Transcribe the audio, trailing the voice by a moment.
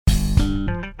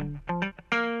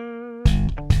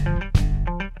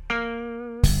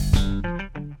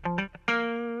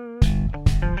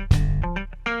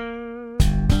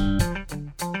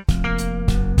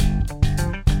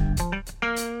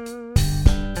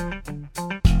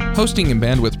Hosting and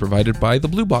bandwidth provided by the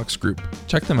Blue Box Group.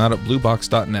 Check them out at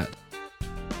bluebox.net.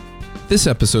 This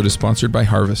episode is sponsored by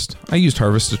Harvest. I used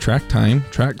Harvest to track time,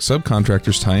 track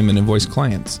subcontractors' time, and invoice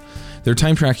clients. Their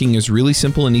time tracking is really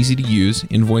simple and easy to use.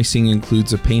 Invoicing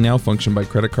includes a Pay Now function by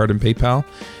credit card and PayPal,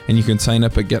 and you can sign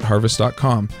up at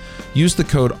getharvest.com. Use the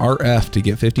code RF to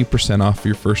get 50% off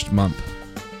your first month.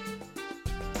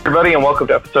 Everybody, and welcome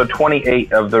to episode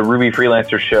 28 of the Ruby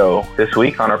Freelancer Show. This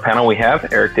week on our panel we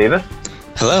have Eric Davis.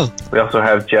 Hello. We also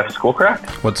have Jeff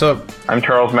Schoolcraft. What's up? I'm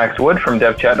Charles Max Wood from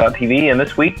devchat.tv, and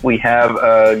this week we have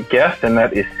a guest, and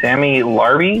that is Sammy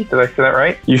Larby. Did I say that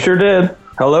right? You sure did.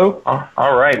 Hello.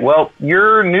 All right. Well,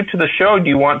 you're new to the show. Do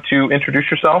you want to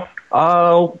introduce yourself?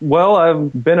 Well,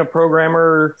 I've been a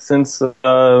programmer since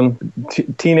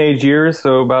teenage years,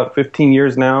 so about 15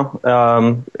 years now.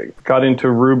 Got into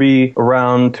Ruby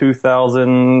around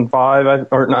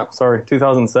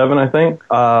 2007, I think.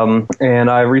 And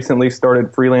I recently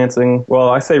started freelancing. Well,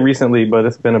 I say recently, but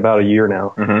it's been about a year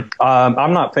now. Mm-hmm.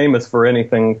 I'm not famous for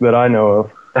anything that I know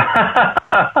of.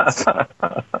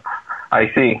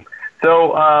 I see.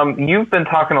 So you've been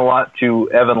talking a lot to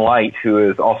Evan Light, who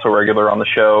is also regular on the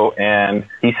show, and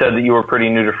he said that you were pretty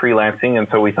new to freelancing, and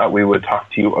so we thought we would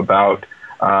talk to you about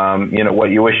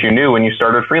what you wish you knew when you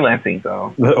started freelancing.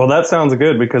 So, well, that sounds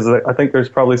good, because I think there's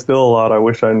probably still a lot I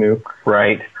wish I knew.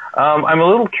 Right. I'm a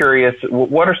little curious,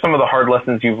 what are some of the hard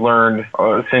lessons you've learned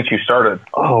since you started?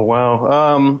 Oh,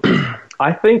 wow.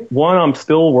 I think one I'm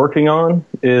still working on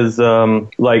is so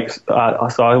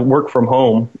I work from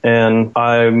home, and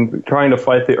I'm trying to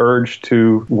fight the urge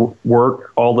to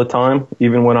work all the time,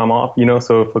 even when I'm off.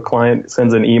 So if a client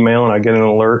sends an email and I get an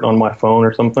alert on my phone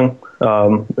or something,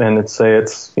 and it's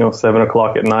 7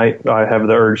 o'clock at night, I have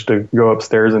the urge to go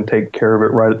upstairs and take care of it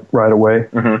right away.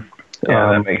 Mm-hmm.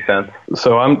 Yeah, that makes sense.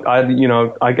 So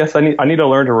I guess I need to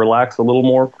learn to relax a little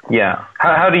more. Yeah.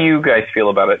 How do you guys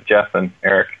feel about it, Jeff and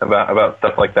Eric, about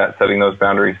stuff like that, setting those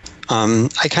boundaries?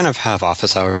 I kind of have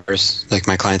office hours. Like,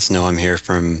 my clients know I'm here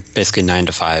from basically 9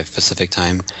 to 5 Pacific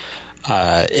time.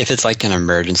 If it's like an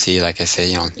emergency, like I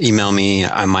say, email me,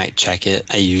 I might check it.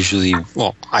 I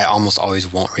almost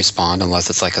always won't respond unless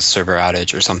it's like a server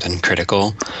outage or something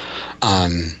critical.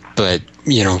 But,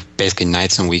 basically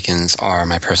nights and weekends are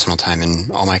my personal time,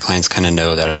 and all my clients kind of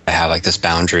know that I have like this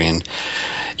boundary, and,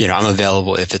 I'm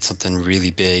available if it's something really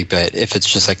big, but if it's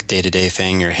just like a day-to-day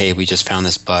thing, or, hey, we just found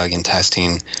this bug in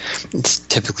testing, it's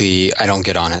typically, I don't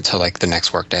get on it till like the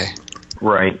next workday.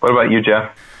 Right. What about you,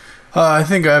 Jeff? I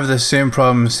think I have the same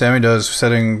problem Sammy does,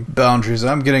 setting boundaries.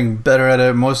 I'm getting better at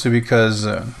it, mostly because,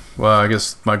 I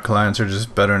guess my clients are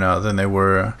just better now than they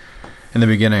were in the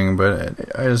beginning, but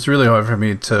it's really hard for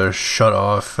me to shut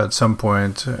off at some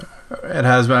point. It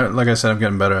has been, like I said, I'm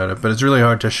getting better at it, but it's really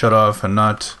hard to shut off and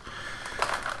not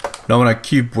want to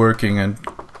keep working, and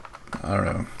I don't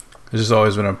know. It's just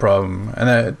always been a problem.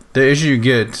 And the issue you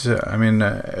get, so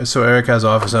Eric has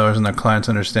office hours and the clients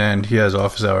understand he has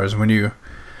office hours. When you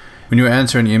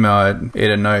answer an email at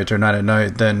 8 at night or 9 at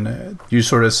night, then you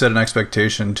sort of set an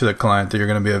expectation to the client that you're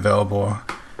going to be available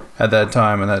at that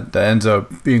time, and that ends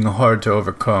up being hard to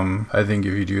overcome, I think,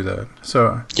 if you do that.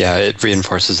 So yeah, it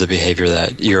reinforces the behavior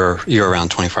that you're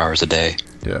around 24 hours a day.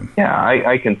 Yeah,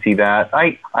 I can see that.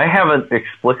 I haven't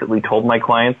explicitly told my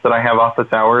clients that I have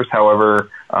office hours.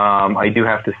 However, I do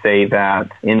have to say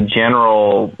that in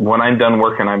general, when I'm done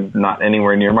working, I'm not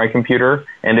anywhere near my computer.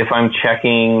 And if I'm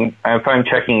checking it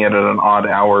at an odd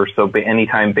hour, so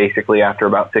anytime basically after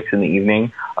about 6 in the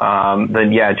evening,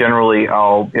 then yeah, generally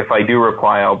if I do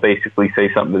reply, I'll basically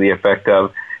say something to the effect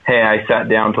of, hey, I sat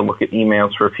down to look at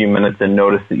emails for a few minutes and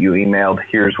noticed that you emailed.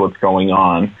 Here's what's going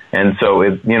on. And so,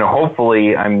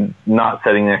 hopefully I'm not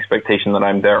setting the expectation that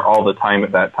I'm there all the time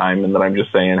at that time, and that I'm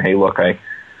just saying, hey, look, I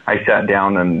sat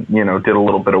down and, did a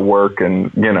little bit of work,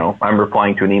 and, I'm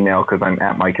replying to an email because I'm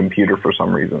at my computer for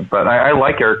some reason. But I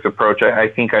like Eric's approach. I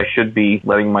think I should be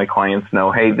letting my clients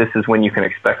know, hey, this is when you can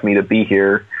expect me to be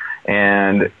here.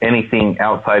 And anything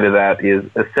outside of that is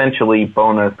essentially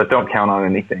bonus, but don't count on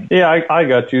anything. Yeah, I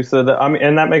got you. So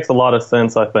and that makes a lot of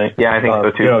sense, I think. Yeah, I think so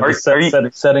too.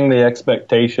 Setting the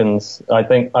expectations,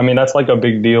 that's like a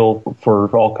big deal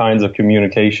for all kinds of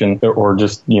communication, or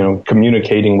just,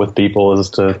 communicating with people,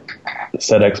 is to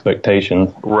set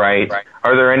expectations. Right.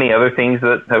 Are there any other things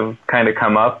that have kind of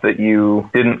come up that you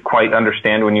didn't quite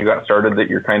understand when you got started that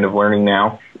you're kind of learning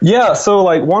now? Yeah, so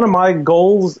like one of my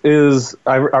goals is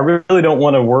I really don't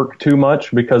want to work too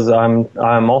much, because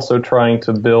I'm also trying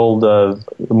to build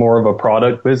more of a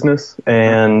product business,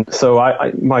 and so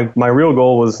my real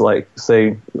goal was, like,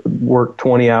 say, work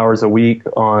 20 hours a week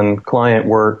on client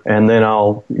work, and then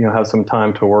I'll have some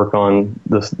time to work on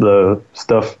the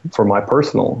stuff for my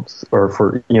personal or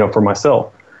for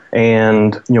myself.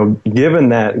 And, given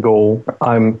that goal,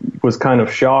 I was kind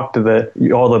of shocked that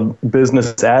all the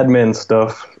business admin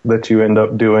stuff that you end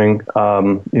up doing,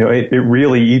 it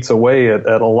really eats away at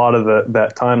a lot of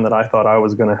that time that I thought I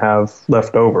was going to have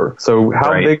left over. So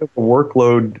how big of a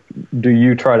workload do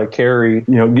you try to carry,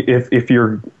 if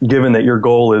you're given that your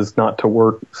goal is not to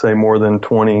work, say, more than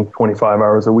 20, 25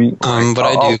 hours a week? What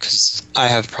I do, because I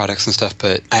have products and stuff,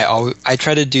 but I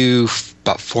try to do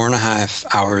about 4.5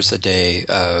 hours a day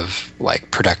of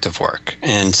like productive work.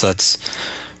 And so that's,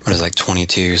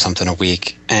 22 something a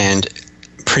week. And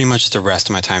pretty much the rest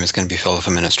of my time is going to be filled with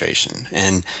administration.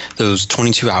 And those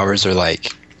 22 hours are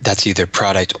like, that's either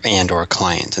product and or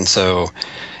client. And so,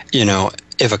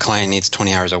 if a client needs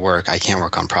 20 hours of work, I can't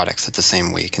work on products at the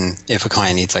same week. And if a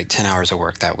client needs like 10 hours of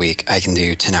work that week, I can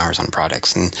do 10 hours on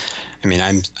products. And I mean,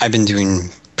 I've been doing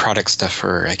product stuff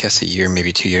for, I guess, a year,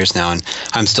 maybe 2 years now, and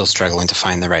I'm still struggling to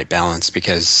find the right balance,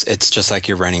 because it's just like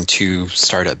you're running two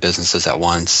startup businesses at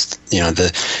once.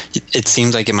 It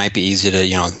seems like it might be easy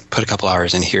to, put a couple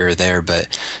hours in here or there,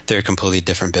 but they're completely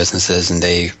different businesses, and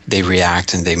they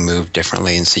react and they move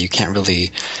differently, and so you can't really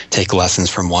take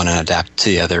lessons from one and adapt to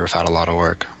the other without a lot of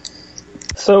work.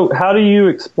 So how do you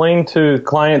explain to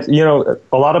clients, a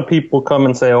lot of people come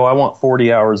and say, oh, I want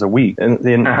 40 hours a week. And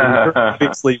you're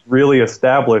obviously really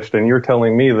established, and you're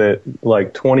telling me that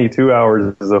like 22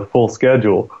 hours is a full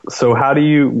schedule. So how do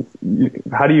you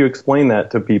explain that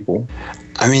to people?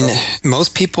 I mean,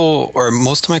 most people, or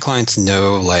most of my clients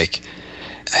know, like,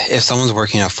 if someone's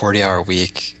working a 40-hour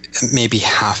week, maybe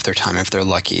half their time, if they're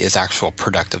lucky, is actual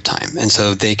productive time. And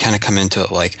so they kind of come into it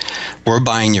like, we're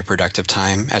buying your productive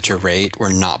time at your rate,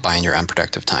 we're not buying your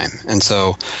unproductive time. And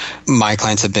so my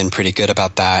clients have been pretty good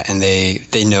about that, and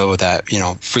they know that,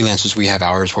 freelancers, we have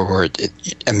hours where we're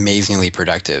amazingly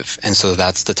productive. And so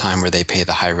that's the time where they pay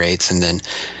the high rates. And then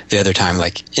the other time,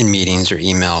 like in meetings or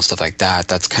emails, stuff like that,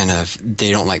 that's kind of,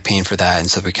 they don't like paying for that. And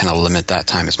so we kind of limit that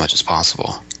time as much as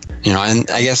possible. And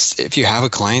I guess if you have a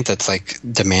client that's like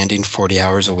demanding 40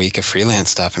 hours a week of freelance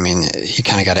stuff, I mean, you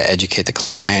kind of got to educate the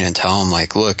client and tell them,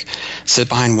 like, look, sit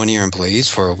behind one of your employees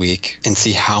for a week and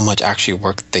see how much actually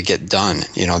work they get done.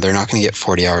 They're not going to get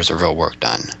 40 hours of real work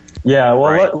done. Yeah,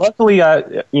 well, luckily,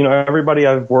 everybody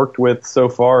I've worked with so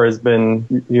far has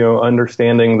been,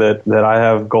 understanding that I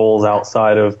have goals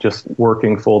outside of just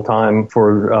working full time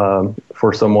for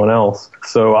someone else.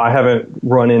 So I haven't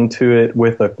run into it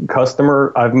with a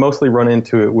customer. I've mostly run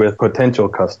into it with potential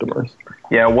customers.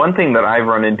 Yeah, one thing that I've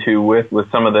run into with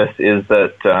some of this is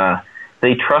that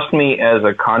they trust me as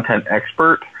a content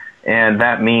expert. And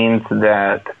that means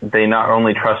that they not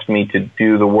only trust me to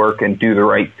do the work and do the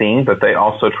right thing, but they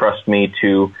also trust me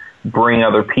to bring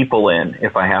other people in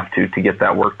if I have to get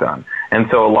that work done. And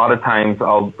so a lot of times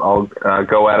I'll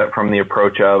go at it from the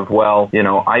approach of, well,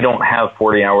 I don't have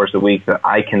 40 hours a week that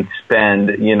I can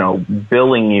spend,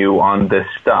 billing you on this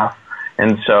stuff.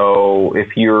 And so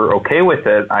if you're okay with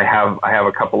it, I have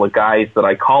a couple of guys that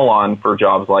I call on for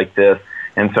jobs like this.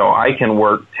 And so I can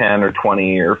work 10 or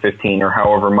 20 or 15 or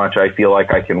however much I feel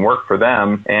like I can work for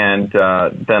them. And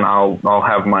then I'll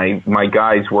have my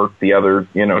guys work the other,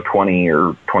 20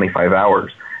 or 25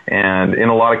 hours. And in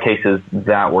a lot of cases,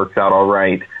 that works out all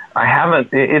right.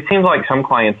 It seems like some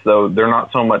clients, though, they're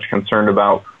not so much concerned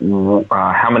about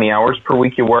how many hours per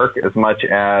week you work as much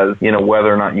as,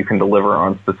 whether or not you can deliver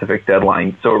on specific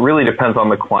deadlines. So it really depends on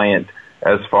the client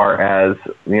as far as,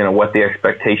 what the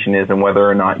expectation is and whether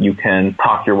or not you can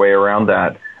talk your way around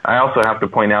that. I also have to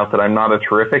point out that I'm not a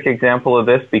terrific example of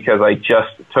this because I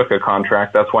just took a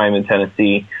contract. That's why I'm in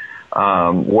Tennessee,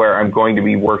 where I'm going to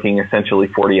be working essentially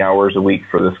 40 hours a week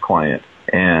for this client.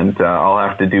 And I'll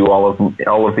have to do all of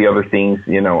the other things,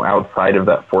 outside of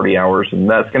that 40 hours. And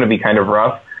that's going to be kind of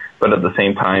rough. But at the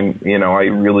same time, I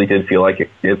really did feel like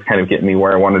it's kind of getting me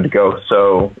where I wanted to go.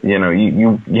 So,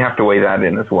 you have to weigh that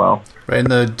in as well. Right,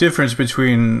 and the difference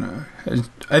between,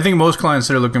 I think most clients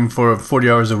that are looking for 40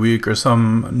 hours a week or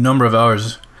some number of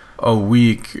hours a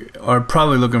week are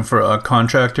probably looking for a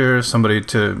contractor, somebody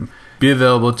to be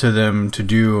available to them to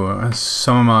do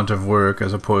some amount of work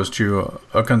as opposed to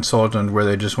a consultant where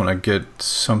they just want to get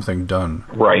something done.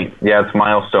 Right. Yeah, it's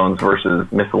milestones versus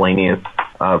miscellaneous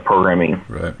programming.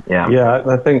 Right. Yeah. Yeah,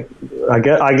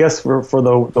 I guess for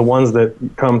the ones that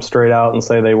come straight out and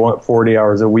say they want 40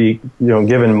 hours a week,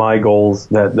 given my goals,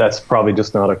 that's probably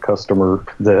just not a customer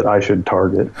that I should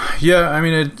target. Yeah, I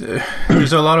mean,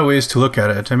 there's a lot of ways to look at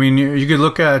it. I mean, you could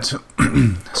look at,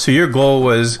 so your goal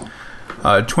was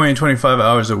 20, 25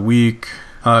 hours a week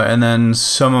and then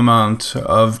some amount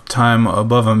of time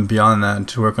above and beyond that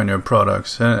to work on your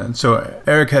products. And so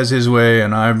Eric has his way,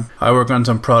 and I work on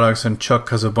some products, and Chuck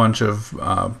has a bunch of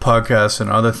podcasts and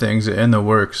other things in the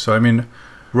works. So I mean,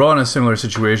 we're all in a similar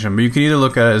situation, but you can either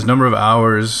look at it as number of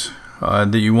hours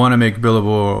that you want to make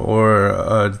billable,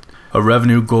 or a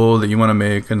revenue goal that you want to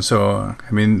make. And so,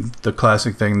 I mean, the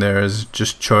classic thing there is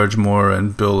just charge more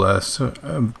and bill less.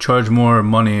 Charge more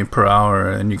money per hour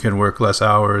and you can work less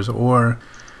hours. Or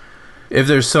if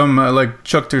there's some, like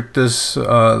Chuck took this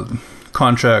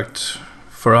contract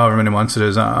for however many months it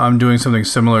is, I'm doing something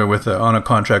similar with it on a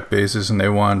contract basis, and they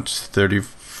want 30,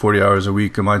 40 hours a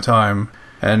week of my time.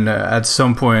 And at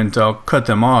some point, I'll cut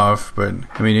them off. But,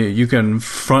 I mean, you can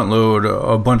front load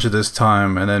a bunch of this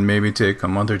time and then maybe take a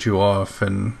month or two off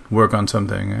and work on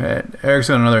something. Eric's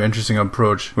got another interesting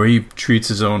approach where he treats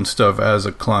his own stuff as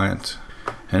a client.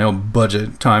 And he'll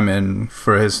budget time in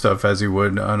for his stuff as he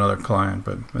would another client.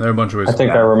 But there are a bunch of ways. I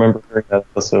think I remember hearing that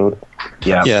episode.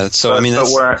 Yeah. Yeah, so I mean,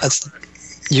 that's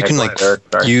you can like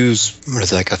use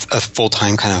like a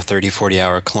full-time kind of 30,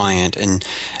 40-hour client and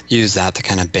use that to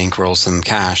kind of bankroll some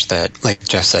cash that, like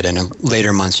Jeff said, in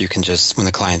later months you can just, when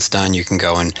the client's done, you can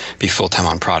go and be full-time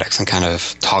on products and kind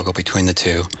of toggle between the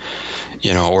two,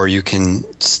 or you can,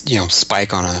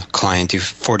 spike on a client, do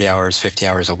 40 hours, 50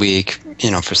 hours a week,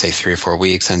 for say 3 or 4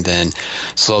 weeks, and then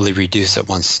slowly reduce it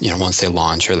once they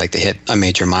launch, or like they hit a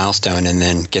major milestone, and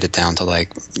then get it down to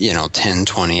like, 10,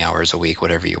 20 hours a week,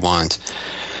 whatever you want.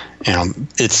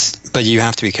 But you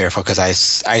have to be careful, because I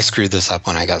screwed this up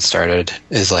when I got started.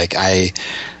 Is like, I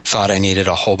thought I needed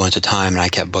a whole bunch of time, and I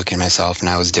kept booking myself, and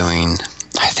I was doing,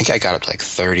 I think I got up to like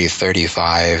 30,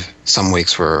 35, some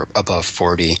weeks were above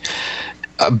 40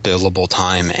 billable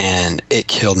time, and it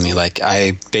killed me. Like,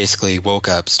 I basically woke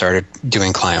up, started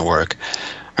doing client work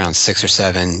around 6 or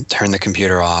 7, turned the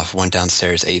computer off, went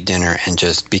downstairs, ate dinner, and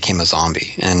just became a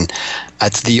zombie. And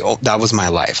that was my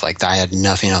life. Like, I had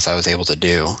nothing else I was able to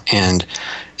do, and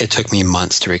it took me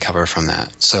months to recover from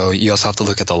that. So you also have to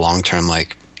look at the long term.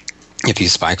 Like, if you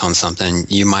spike on something,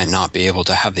 you might not be able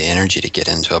to have the energy to get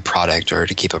into a product or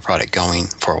to keep a product going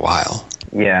for a while.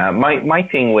 Yeah, my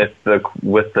thing with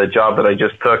the job that I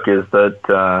just took is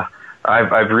that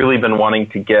I've really been wanting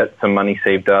to get some money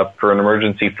saved up for an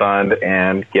emergency fund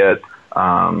and get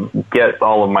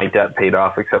all of my debt paid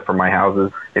off except for my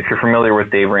houses. If you're familiar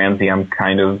with Dave Ramsey, I'm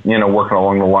kind of working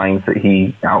along the lines that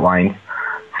he outlines.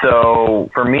 So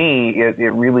for me, it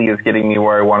really is getting me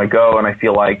where I want to go, and I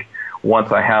feel like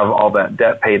once I have all that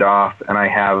debt paid off and I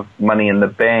have money in the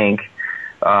bank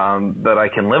that I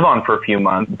can live on for a few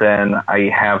months, then I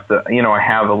have I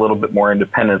have a little bit more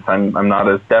independence. I'm not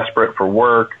as desperate for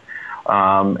work.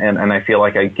 And I feel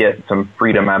like I get some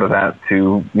freedom out of that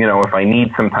to, if I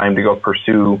need some time to go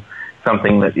pursue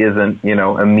something that isn't,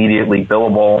 immediately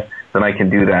billable, then I can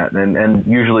do that. And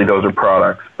usually those are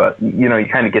products, but, you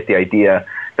kind of get the idea.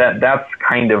 That's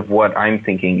kind of what I'm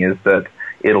thinking, is that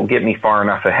it'll get me far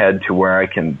enough ahead to where I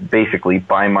can basically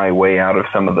buy my way out of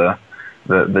some of the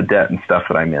debt and stuff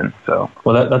that I'm in. So,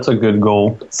 well, that's a good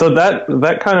goal. So that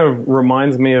kind of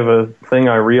reminds me of a thing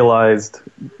I realized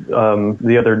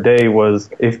the other day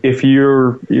was if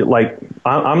you're like,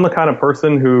 I'm the kind of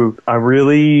person who I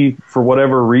really, for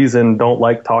whatever reason, don't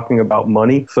like talking about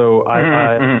money. So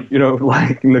I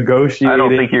like negotiating. I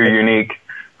don't think you're unique.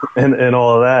 And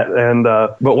all of that. And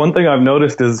but one thing I've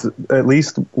noticed is, at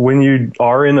least when you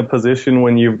are in a position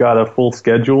when you've got a full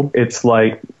schedule, it's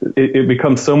like it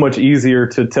becomes so much easier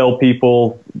to tell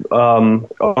people,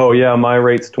 oh yeah, my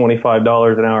rate's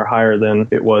 $25 an hour higher than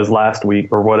it was last week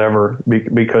or whatever,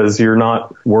 because you're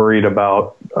not worried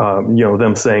about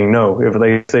them saying no. If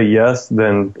they say yes,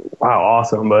 then wow,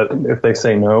 awesome. But if they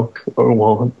say no, oh,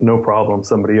 well, no problem.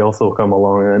 Somebody else will come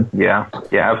along then. Yeah,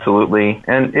 absolutely.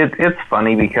 And it's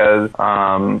funny because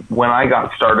when I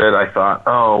got started, I thought,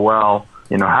 oh, well,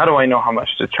 how do I know how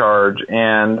much to charge?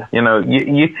 And,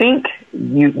 you think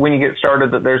when you get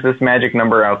started that there's this magic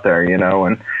number out there,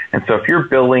 and so if you're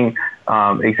billing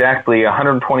exactly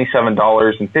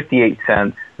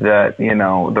 $127.58 that,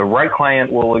 the right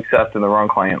client will accept and the wrong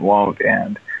client won't,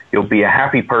 and you'll be a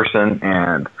happy person,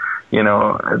 and,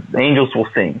 angels will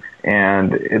sing.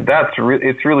 And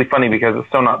it's really funny because it's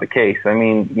so not the case. I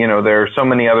mean, there are so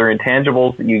many other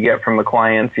intangibles that you get from the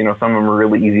clients. Some of them are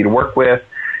really easy to work with.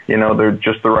 They're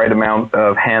just the right amount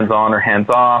of hands-on or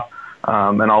hands-off,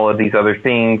 and all of these other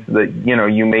things that,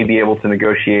 you may be able to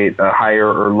negotiate a higher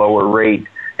or lower rate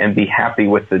and be happy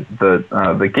with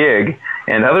the gig.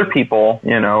 And other people,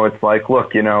 it's like,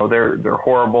 look, they're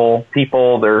horrible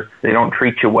people. They don't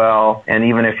treat you well. And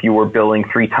even if you were billing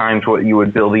 3 times what you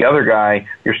would bill the other guy,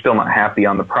 you're still not happy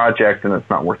on the project, and it's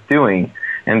not worth doing.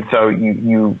 And so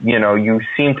you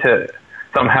seem to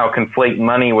somehow conflate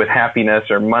money with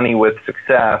happiness or money with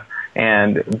success,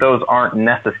 and those aren't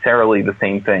necessarily the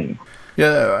same thing.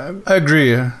 Yeah, I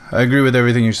agree. I agree with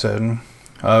everything you said.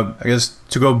 I guess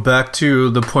to go back to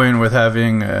the point with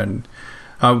having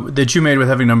that you made with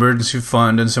having an emergency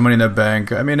fund and some money in the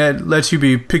bank, I mean, it lets you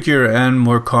be pickier and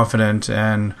more confident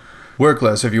and work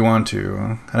less if you want to.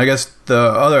 And I guess the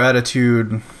other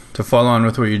attitude to follow on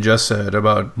with what you just said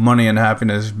about money and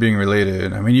happiness being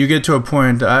related, I mean, you get to a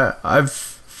point, I've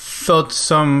felt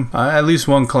at least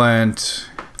one client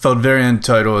felt very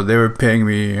entitled. They were paying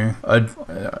me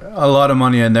a lot of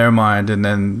money in their mind, and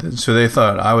then so they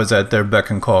thought I was at their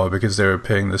beck and call because they were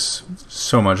paying this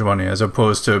so much money, as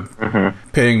opposed to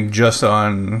paying just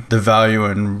on the value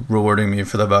and rewarding me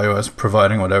for the value I was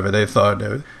providing, whatever they thought,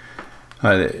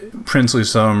 princely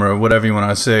sum or whatever you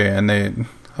want to say, and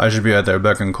I should be at their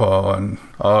beck and call on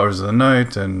all hours of the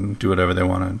night and do whatever they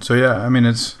wanted. So yeah, I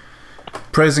mean,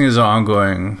 pricing is an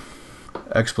ongoing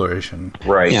exploration.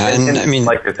 Right. Yeah, and I mean,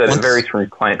 like I said, it varies from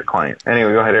client to client.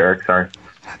 Anyway, go ahead, Eric. Sorry.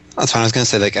 That's what I was going to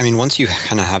say. Like, I mean, once you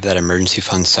kind of have that emergency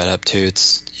fund set up too,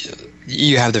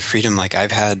 you have the freedom. Like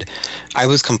I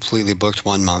was completely booked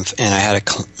 1 month, and I had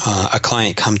a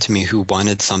client come to me who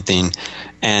wanted something,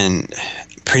 and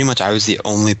pretty much I was the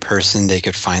only person they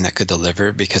could find that could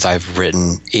deliver, because I've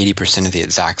written 80% of the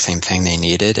exact same thing they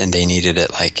needed, and they needed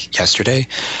it like yesterday.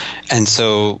 And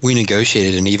so we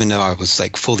negotiated, and even though I was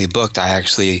like fully booked, I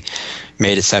actually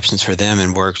made exceptions for them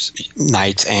and worked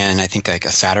nights and I think like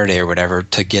a Saturday or whatever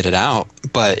to get it out.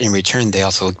 But in return, they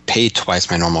also paid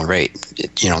twice my normal rate,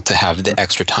 to have the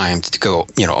extra time to go,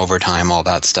 overtime, all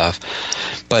that stuff.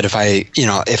 But if I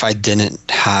didn't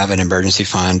have an emergency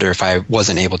fund, or if I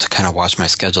wasn't able to kind of watch my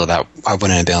schedule, that I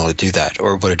wouldn't have been able to do that,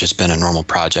 or it would have just been a normal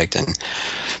project and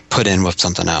put in with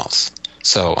something else.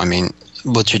 So, I mean,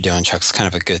 what you're doing, Chuck, is kind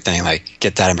of a good thing. Like,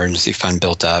 get that emergency fund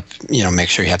built up, make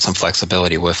sure you have some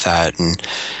flexibility with that. And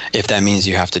if that means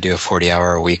you have to do a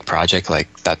 40-hour-a-week project,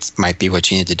 like, that might be what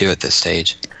you need to do at this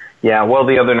stage. Yeah, well,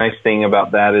 the other nice thing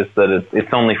about that is that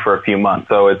it's only for a few months.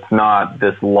 So it's not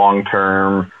this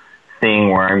long-term thing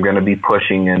where I'm going to be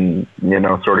pushing and,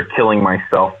 sort of killing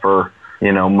myself for,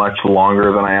 much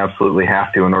longer than I absolutely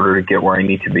have to in order to get where I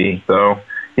need to be. So,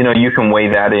 you can weigh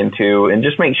that into and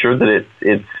just make sure that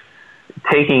it's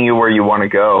taking you where you want to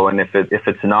go, and if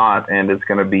it's not, and it's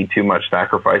going to be too much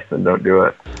sacrifice, then don't do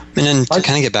it. And then to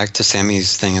kind of get back to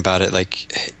Sammy's thing about it,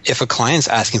 like, if a client's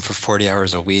asking for 40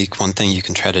 hours a week, one thing you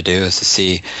can try to do is to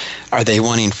see, are they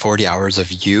wanting 40 hours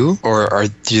of you, or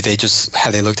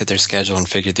have they looked at their schedule and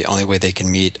figured the only way they can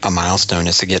meet a milestone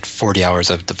is to get 40 hours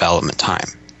of development time?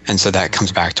 And so that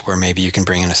comes back to where maybe you can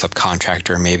bring in a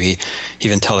subcontractor, maybe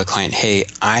even tell the client, hey,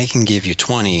 I can give you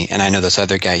 20, and I know this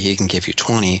other guy, he can give you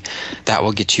 20. That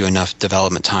will get you enough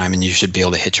development time, and you should be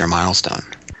able to hit your milestone.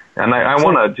 And I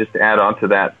want to just add on to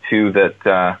that, too,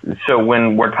 that so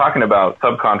when we're talking about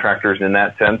subcontractors in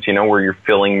that sense, where you're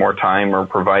filling more time or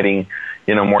providing,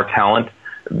 more talent,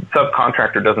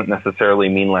 subcontractor doesn't necessarily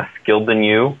mean less skilled than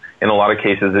you. In a lot of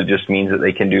cases, it just means that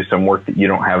they can do some work that you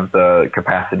don't have the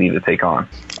capacity to take on.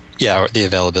 Yeah, or the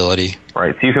availability.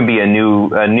 Right. So you can be a new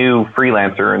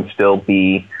freelancer and still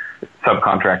be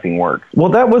subcontracting work. Well,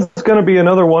 that was going to be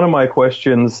another one of my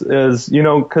questions is,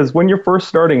 because when you're first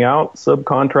starting out,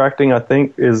 subcontracting, I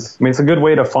think it's a good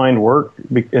way to find work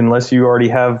unless you already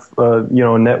have, a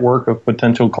network of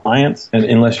potential clients, and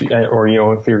unless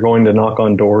if you're going to knock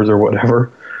on doors or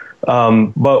whatever.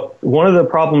 But one of the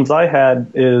problems I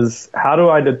had is, how do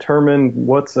I determine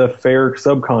what's a fair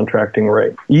subcontracting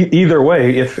rate? Either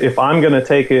way, if I'm going to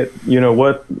take it,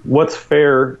 what's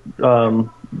fair,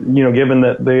 given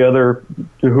that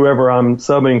whoever I'm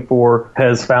subbing for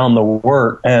has found the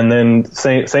work. And then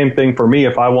same thing for me.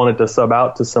 If I wanted to sub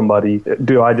out to somebody,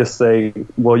 do I just say,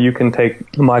 well, you can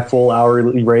take my full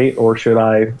hourly rate, or should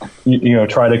I,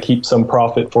 try to keep some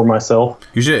profit for myself?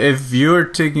 You should, if you're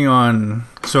taking on,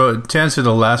 so to answer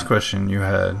the last question you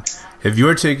had, if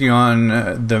you're taking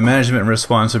on the management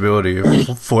responsibility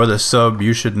for the sub,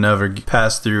 you should never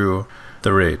pass through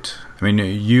the rate. I mean,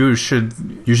 you should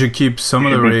keep some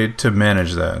of the rate to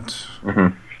manage that.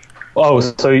 Mm-hmm. Oh,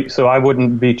 so I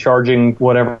wouldn't be charging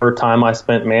whatever time I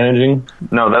spent managing?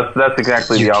 No, that's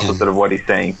exactly the opposite of what he's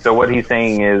saying. So what he's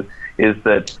saying is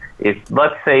that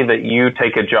let's say that you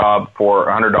take a job for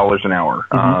 $100 an hour,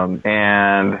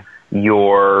 and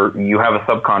you have a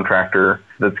subcontractor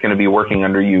that's going to be working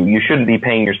under you. You shouldn't be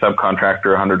paying your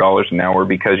subcontractor $100 an hour,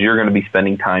 because you're going to be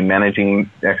spending time managing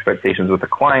expectations with the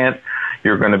client.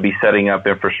 you're going to be setting up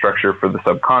infrastructure for the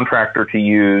subcontractor to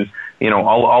use.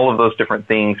 All of those different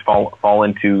things fall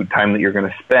into time that you're going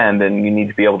to spend, and you need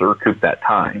to be able to recoup that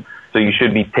time. So you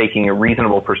should be taking a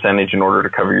reasonable percentage in order to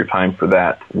cover your time for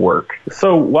that work.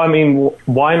 So, I mean,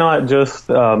 why not just,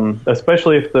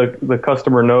 especially if the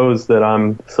customer knows that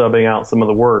I'm subbing out some of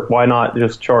the work, why not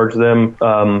just charge them,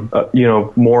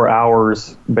 more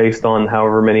hours based on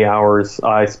however many hours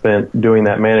I spent doing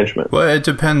that management? Well, it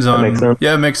depends on... That make sense?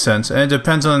 Yeah, it makes sense. And it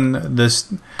depends on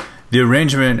the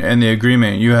arrangement and the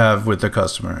agreement you have with the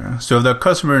customer. So if the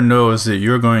customer knows that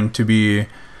you're going to be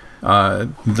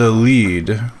the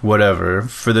lead, whatever,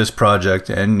 for this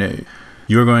project, and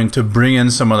you're going to bring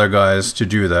in some other guys to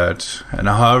do that, and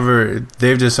however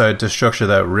they've decided to structure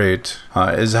that rate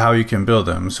is how you can build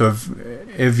them. So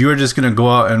if you're just going to go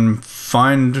out and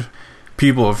find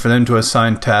people for them to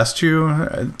assign tasks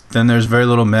to, then there's very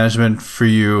little management for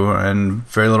you and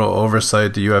very little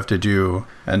oversight that you have to do,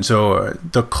 and so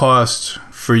the cost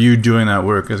for you doing that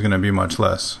work is going to be much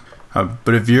less.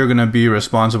 But if you're going to be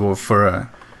responsible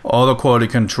for all the quality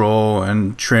control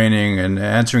and training and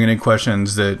answering any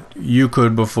questions that you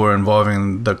could before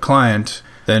involving the client,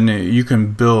 then you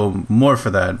can bill more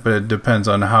for that. But it depends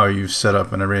on how you set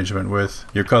up an arrangement with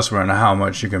your customer and how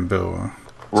much you can bill.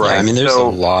 Right. Yeah, I mean, there's a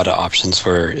lot of options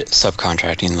for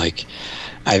subcontracting. Like,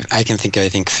 I can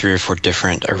think, 3 or 4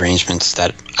 different arrangements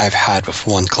that I've had with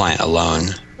one client alone.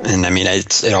 And I mean,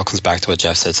 it all comes back to what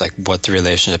Jeff said. It's like what the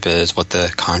relationship is, what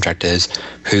the contract is,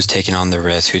 who's taking on the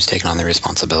risk, who's taking on the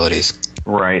responsibilities.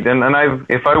 Right. And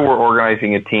if I were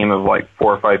organizing a team of like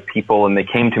 4 or 5 people and they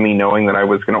came to me knowing that I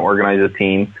was going to organize a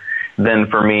team, then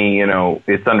for me,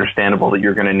 it's understandable that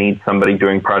you're going to need somebody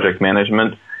doing project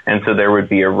management. And so there would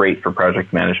be a rate for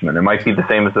project management. It might be the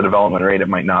same as the development rate. It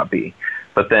might not be.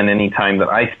 But then any time that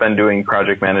I spend doing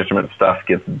project management stuff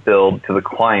gets billed to the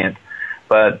client.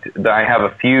 But I have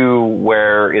a few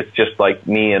where it's just like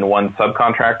me and one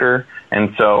subcontractor.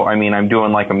 And so, I mean, I'm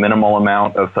doing like a minimal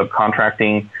amount of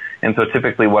subcontracting. And so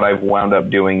typically what I've wound up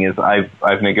doing is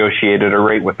I've negotiated a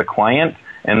rate with the client,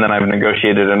 and then I've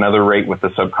negotiated another rate with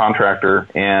the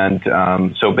subcontractor.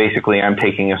 And so basically I'm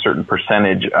taking a certain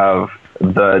percentage of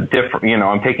the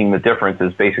I'm taking the difference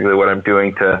is basically what I'm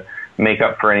doing to make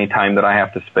up for any time that I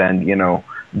have to spend,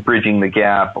 bridging the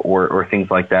gap or things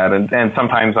like that. And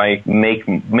sometimes I make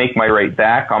my rate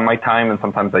back on my time, and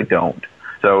sometimes I don't.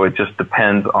 So it just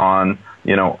depends on,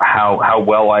 how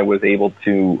well I was able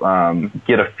to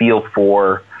get a feel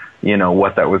for,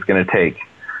 what that was going to take.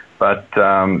 But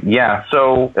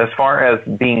so as far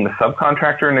as being the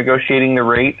subcontractor and negotiating the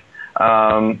rate,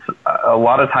 a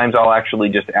lot of times I'll actually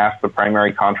just ask the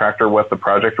primary contractor what the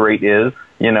project rate is,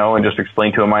 and just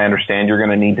explain to them, I understand you're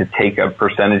going to need to take a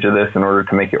percentage of this in order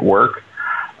to make it work.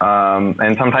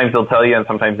 And sometimes they'll tell you and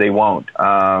sometimes they won't.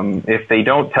 If they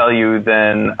don't tell you,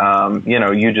 then,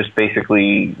 you just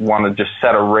basically want to just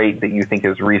set a rate that you think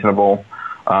is reasonable.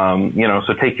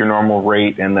 So take your normal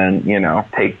rate and then,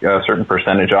 take a certain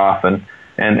percentage off, and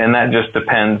that just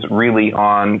depends really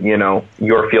on,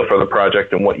 your feel for the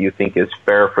project and what you think is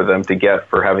fair for them to get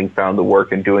for having found the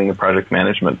work and doing the project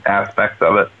management aspects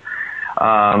of it.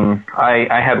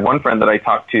 I had one friend that I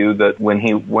talked to that when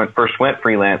he first went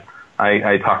freelance,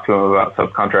 I talked to him about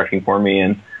subcontracting for me,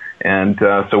 and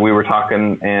so we were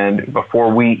talking, and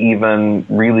before we even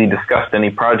really discussed any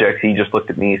projects, he just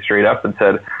looked at me straight up and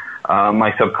said,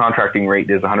 my subcontracting rate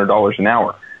is $100 an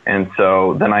hour. And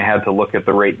so then I had to look at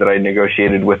the rate that I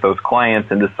negotiated with those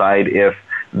clients and decide if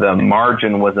the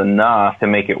margin was enough to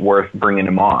make it worth bringing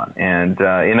them on. And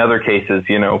in other cases,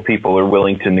 people are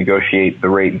willing to negotiate the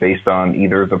rate based on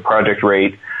either the project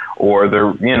rate or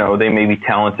they may be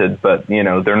talented, but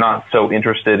they're not so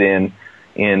interested in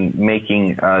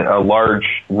making a large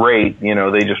rate.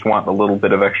 They just want a little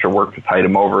bit of extra work to tide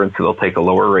them over, and so they'll take a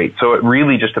lower rate. So it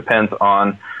really just depends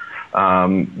on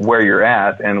where you're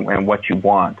at and what you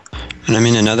want. And I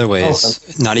mean, in other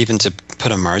ways, not even to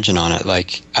put a margin on it,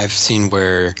 like I've seen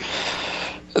where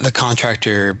the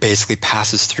contractor basically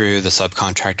passes through the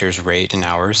subcontractor's rate in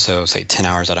hours, so say 10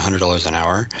 hours at $100 an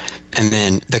hour, and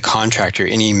then the contractor,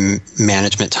 any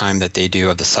management time that they do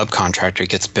of the subcontractor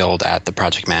gets billed at the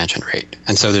project management rate.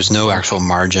 And so there's no actual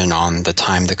margin on the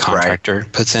time the contractor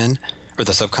puts in, or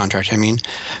the subcontractor, I mean.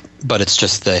 But it's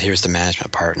just here's the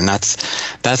management part, and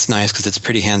that's nice because it's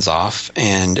pretty hands off.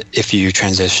 And if you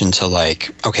transition to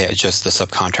just the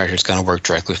subcontractor is going to work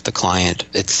directly with the client,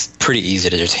 it's pretty easy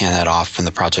to just hand that off when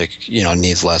the project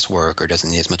needs less work or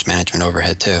doesn't need as much management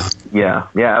overhead too. Yeah,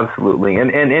 absolutely.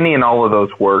 And any and all of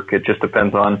those work. It just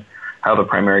depends on how the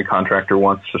primary contractor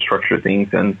wants to structure things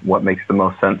and what makes the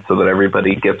most sense so that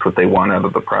everybody gets what they want out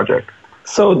of the project.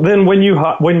 So then, when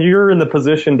you're in the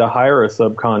position to hire a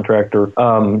subcontractor,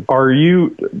 are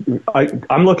you?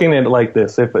 I'm looking at it like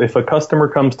this: if a customer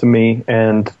comes to me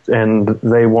and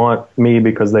they want me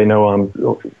because they know I'm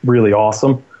really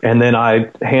awesome, and then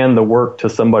I hand the work to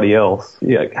somebody else,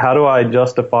 how do I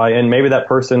justify? And maybe that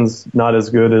person's not as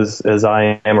good as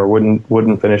I am, or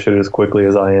wouldn't finish it as quickly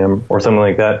as I am, or something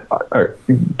like that.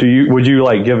 Would you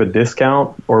like give a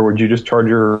discount, or would you just charge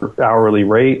your hourly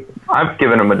rate? I've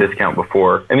given them a discount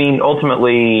before. I mean,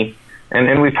 ultimately,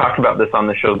 and we've talked about this on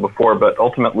the shows before, but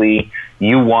ultimately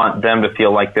you want them to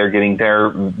feel like they're getting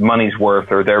their money's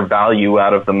worth or their value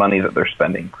out of the money that they're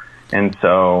spending. And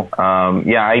so,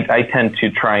 I tend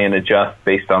to try and adjust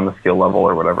based on the skill level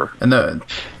or whatever. And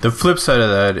the flip side of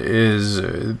that is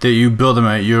that you build them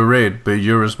at your rate, but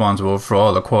you're responsible for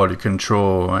all the quality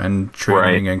control and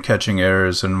training and catching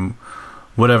errors and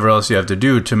whatever else you have to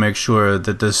do to make sure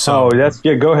that this. Go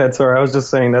ahead. Sorry, I was just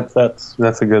saying that's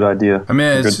a good idea. I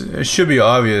mean, it should be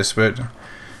obvious, but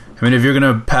I mean, if you're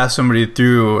gonna pass somebody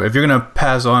through, if you're gonna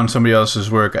pass on somebody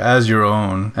else's work as your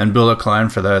own and build a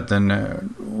client for that, then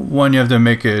one, you have to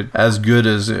make it as good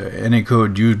as any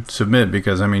code you submit,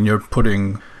 because I mean, you're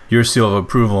putting your seal of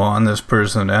approval on this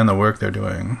person and the work they're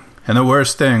doing. And the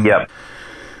worst thing that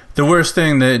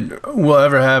will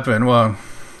ever happen,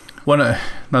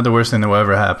 not the worst thing that will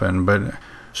ever happen, but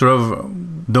sort of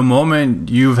the moment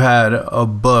you've had a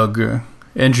bug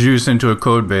introduced into a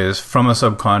code base from a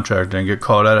subcontractor and get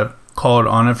called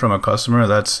on it from a customer,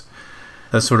 that's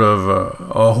sort of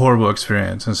a horrible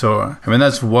experience. And so, I mean,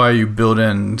 that's why you build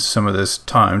in some of this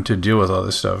time to deal with all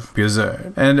this stuff, because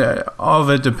all of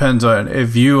it depends on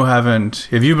if you've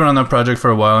been on that project for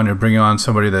a while and you're bringing on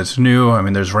somebody that's new. I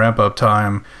mean, there's ramp up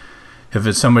time. If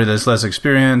it's somebody that's less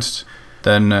experienced,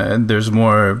 then there's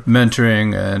more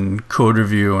mentoring and code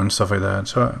review and stuff like that.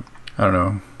 So I don't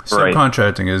know.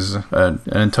 Subcontracting is an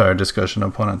entire discussion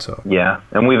upon itself. Yeah,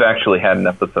 and we've actually had an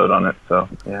episode on it. So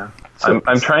yeah,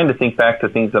 I'm trying to think back to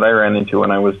things that I ran into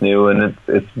when I was new, and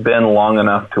it's been long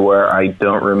enough to where I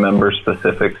don't remember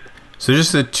specifics. So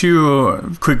just the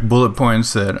two quick bullet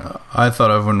points that I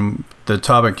thought of when the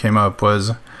topic came up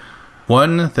was,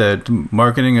 one, that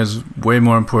marketing is way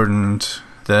more important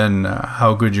than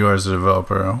how good you are as a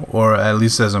developer, or at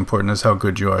least as important as how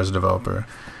good you are as a developer.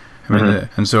 I mean,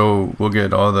 and so we'll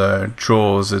get all the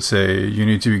trolls that say you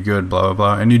need to be good, blah, blah,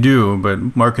 blah. And you do,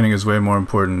 but marketing is way more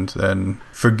important than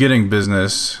for getting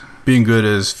business. Being good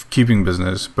is keeping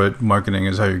business, but marketing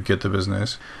is how you get the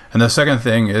business. And the second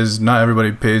thing is not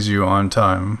everybody pays you on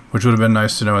time, which would have been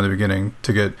nice to know in the beginning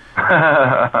to get.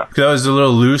 Because I was a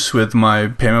little loose with my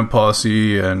payment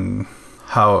policy and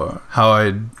how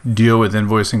I deal with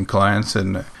invoicing clients.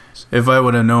 And if I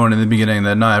would have known in the beginning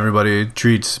that not everybody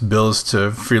treats bills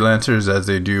to freelancers as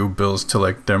they do bills to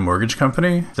like their mortgage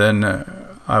company, then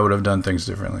I would have done things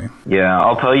differently. Yeah,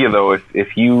 I'll tell you though,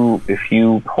 if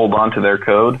you hold on to their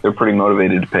code, they're pretty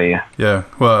motivated to pay you. Yeah,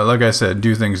 well, like I said,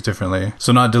 do things differently.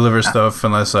 So not deliver stuff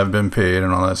unless I've been paid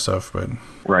and all that stuff. But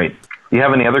right. Do you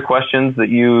have any other questions that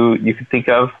you could think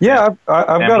of? Yeah,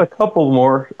 I've got a couple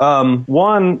more.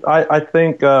 One, I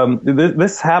think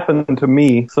this happened to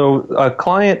me. So a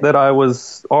client that I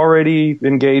was already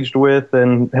engaged with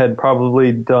and had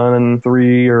probably done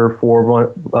 3 or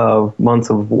 4 months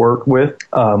of work with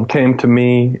came to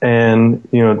me and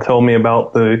told me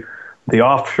about the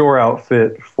offshore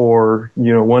outfit for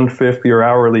 $150 your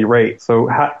hourly rate. So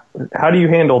how do you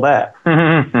handle that?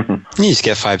 You just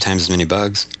get 5 times as many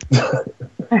bugs.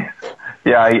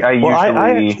 Yeah,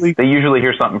 they usually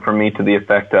hear something from me to the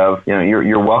effect of,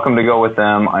 you're welcome to go with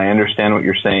them. I understand what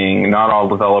you're saying. Not all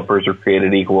developers are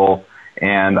created equal,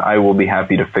 and I will be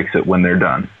happy to fix it when they're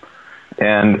done.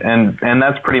 And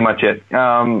that's pretty much it.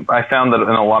 I found that in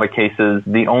a lot of cases,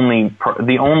 the only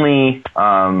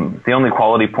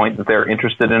quality point that they're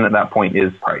interested in at that point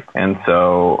is price. And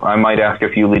so I might ask a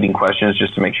few leading questions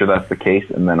just to make sure that's the case,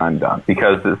 and then I'm done,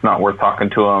 because it's not worth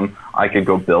talking to them. I could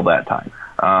go bill that time.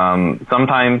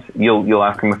 Sometimes you'll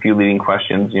ask them a few leading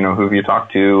questions. Who have you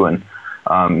talked to, and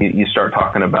you start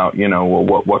talking about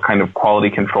what kind of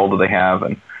quality control do they have,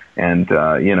 and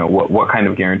what kind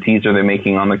of guarantees are they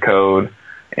making on the code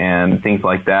and things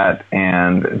like that,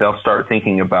 and they'll start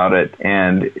thinking about it,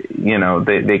 and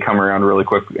they come around really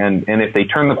quick, and if they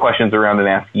turn the questions around and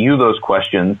ask you those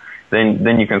questions,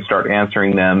 then you can start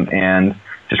answering them and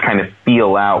just kind of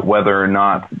feel out whether or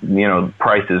not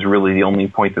price is really the only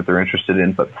point that they're interested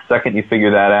in. But the second you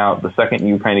figure that out, the second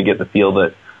you kind of get the feel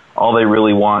that all they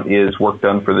really want is work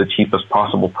done for the cheapest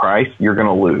possible price, you're going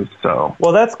to lose. So,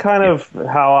 well, that's kind of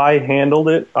how I handled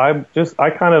it. I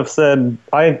kind of said,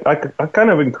 I kind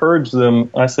of encouraged them.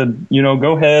 I said,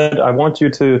 go ahead. I want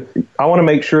to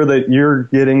make sure that you're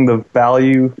getting the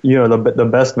value, the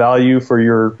best value for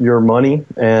your money.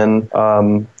 And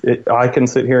I can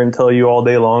sit here and tell you all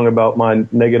day long about my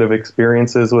negative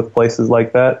experiences with places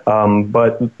like that.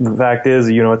 But the fact is,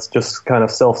 it's just kind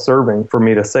of self-serving for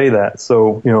me to say that.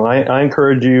 So, I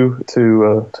encourage you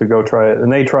to go try it.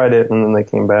 And they tried it, and then they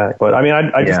came back. But I mean,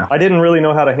 I didn't really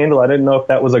know how to handle it. I didn't know if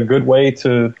that was a good way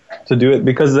to do it,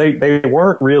 because they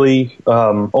weren't really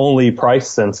only price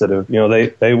sensitive.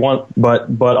 They want,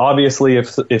 but obviously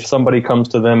if somebody comes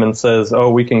to them and says,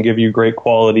 oh, we can give you great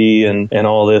quality and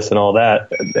all this and all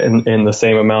that in the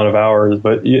same amount of hours,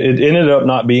 but it ended up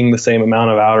not being the same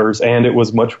amount of hours, and it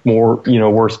was much more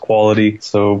worse quality.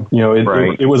 So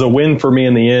it was a win for me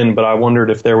in the end, but I wondered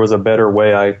if there was a better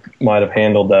way I might have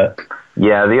handled that.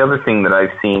 Yeah, the other thing that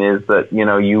I've seen is that,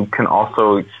 you can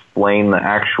also explain the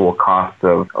actual cost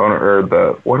of or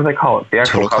the, what do they call it? The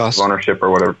actual cost of ownership or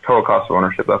whatever, total cost of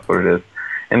ownership, that's what it is.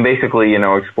 And basically,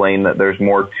 explain that there's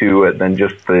more to it than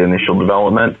just the initial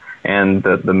development, and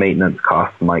that the maintenance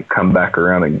costs might come back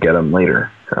around and get them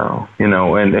later. So,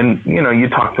 and you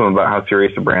talk to them about how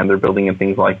serious a brand they're building and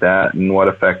things like that, and what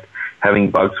effect having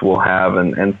bugs will have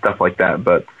and stuff like that.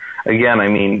 But again, I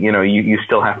mean, you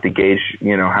still have to gauge,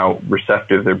 how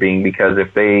receptive they're being, because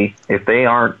if they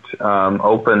aren't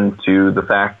open to the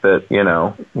fact that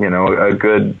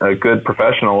a good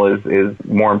professional is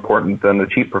more important than a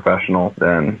cheap professional,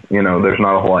 then there's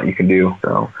not a whole lot you can do.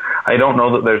 So I don't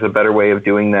know that there's a better way of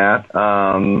doing that.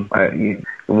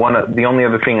 The only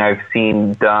other thing I've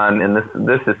seen done, and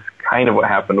this is kind of what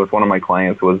happened with one of my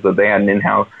clients, was that they had an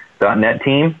in-house .NET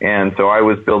team, and so I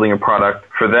was building a product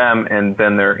for them, and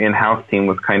then their in-house team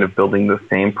was kind of building the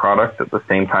same product at the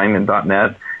same time in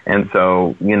 .NET. And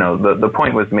so, the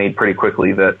point was made pretty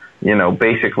quickly that,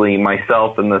 basically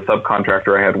myself and the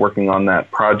subcontractor I had working on that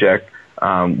project,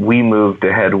 we moved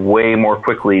ahead way more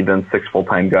quickly than 6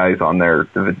 full-time guys on their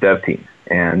dev team.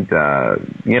 And, so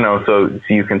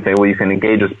you can say, well, you can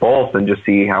engage us both and just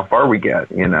see how far we get,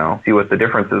 see what the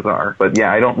differences are. But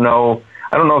yeah, I don't know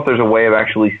if there's a way of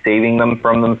actually saving them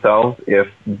from themselves if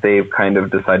they've kind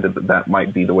of decided that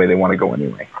might be the way they want to go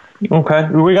anyway. Okay.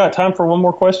 We got time for one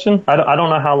more question? I don't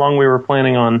know how long we were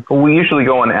planning on. We usually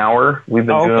go an hour. We've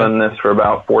been doing this for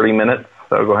about 40 minutes.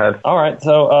 So go ahead. All right.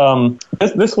 So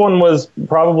this one was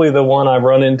probably the one I've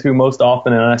run into most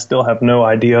often, and I still have no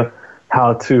idea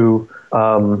how to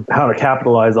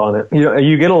capitalize on it.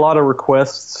 You get a lot of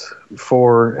requests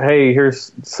for, hey,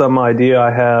 here's some idea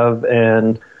I have,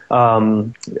 and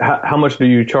how much do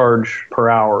you charge per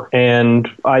hour? And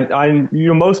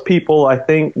most people, I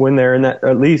think, when they're in that,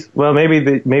 at least, well,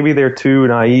 maybe they're too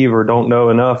naive or don't know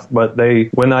enough, but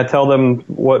when I tell them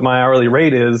what my hourly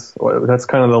rate is, that's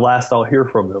kind of the last I'll hear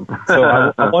from them.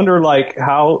 So I wonder,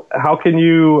 how can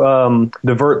you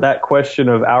divert that question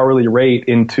of hourly rate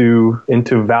into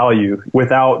value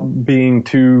without being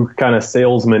too kind of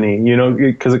salesman-y,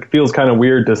 because it feels kind of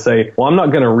weird to say, well, I'm not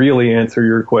going to really answer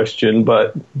your question,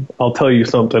 but I'll tell you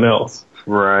something else.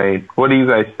 Right. What do you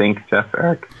guys think, Jeff,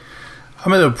 Eric?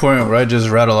 I'm at the point where I just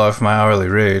rattle off my hourly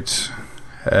rates,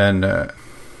 and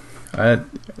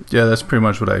that's pretty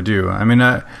much what I do. I mean,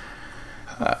 I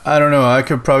don't know. I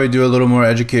could probably do a little more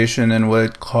education in what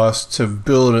it costs to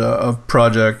build a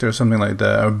project or something like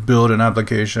that, or build an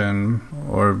application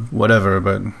or whatever.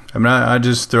 But I mean, I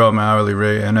just throw out my hourly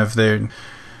rate, and if they're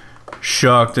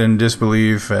shocked in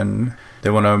disbelief and they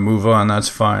want to move on, that's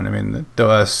fine. I mean, they'll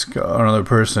ask another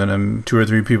person, and 2 or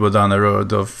 3 people down the road,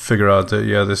 they'll figure out that,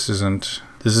 yeah, this isn't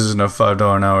a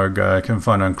 $5 an hour guy I can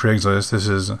find on Craigslist. This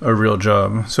is a real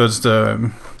job. So it's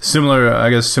similar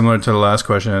to the last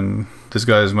question. This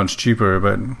guy is much cheaper,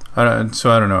 but I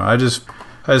don't know. I just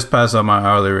pass out my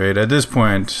hourly rate at this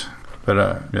point.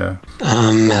 But yeah.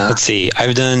 Let's see.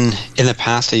 I've done in the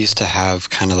past. I used to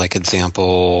have kind of like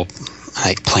example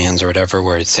like plans or whatever,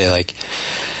 where I'd say like,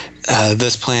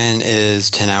 this plan is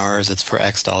 10 hours, it's for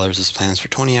X dollars, this plan is for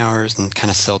 20 hours, and kind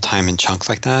of sell time in chunks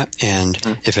like that. And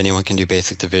if anyone can do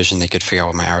basic division, they could figure out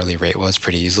what my hourly rate was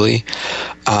pretty easily.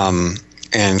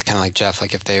 And kind of like Jeff,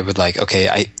 like if they would like,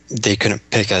 they couldn't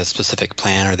pick a specific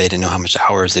plan, or they didn't know how much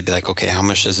hours, they'd be like, okay, how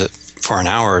much is it for an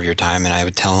hour of your time? And I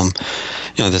would tell them,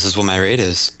 this is what my rate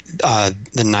is.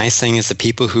 The nice thing is the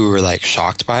people who are like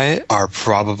shocked by it are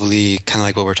probably kind of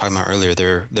like what we were talking about earlier.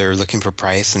 They're looking for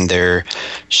price, and they're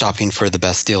shopping for the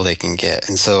best deal they can get.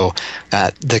 And so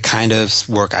the kind of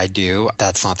work I do,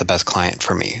 that's not the best client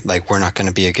for me. Like, we're not going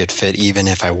to be a good fit, even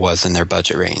if I was in their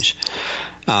budget range.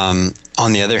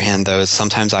 On the other hand, though,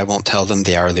 sometimes I won't tell them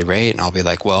the hourly rate, and I'll be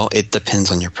like, well, it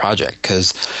depends on your project,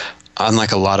 because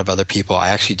unlike a lot of other people, I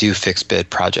actually do fixed bid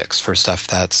projects for stuff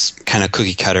that's kind of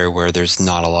cookie cutter, where there's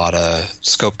not a lot of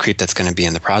scope creep that's going to be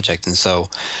in the project. And so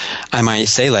I might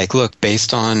say, like, look,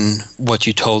 based on what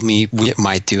you told me, we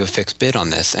might do a fixed bid on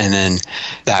this. And then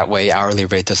that way hourly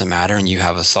rate doesn't matter, and you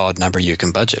have a solid number you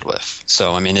can budget with.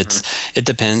 So, I mean, it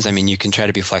depends. I mean, you can try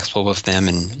to be flexible with them,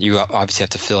 and you obviously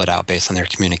have to fill it out based on their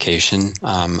communication.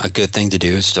 A good thing to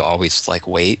do is to always, like,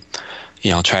 wait.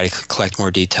 Try to collect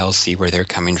more details, see where they're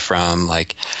coming from,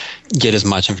 like get as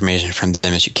much information from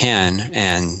them as you can.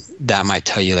 And that might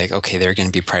tell you, like, okay, they're going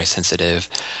to be price sensitive.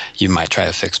 You might try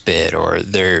a fixed bid, or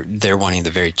they're wanting the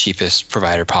very cheapest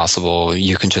provider possible.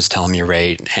 You can just tell them your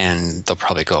rate and they'll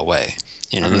probably go away.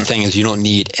 The thing is, you don't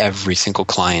need every single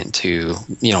client to,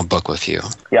 book with you.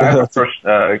 Yeah,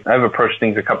 I've approached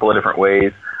things a couple of different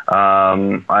ways.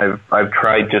 I've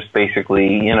tried just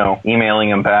basically, emailing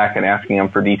them back and asking them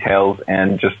for details,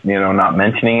 and just, not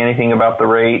mentioning anything about the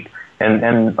rate.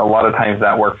 And a lot of times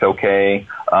that works okay.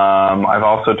 I've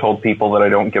also told people that I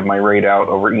don't give my rate out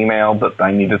over email, but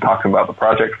I need to talk about the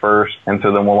project first. And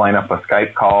so then we'll line up a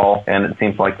Skype call, and it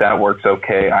seems like that works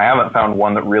okay. I haven't found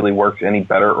one that really works any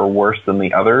better or worse than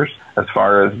the others as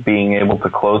far as being able to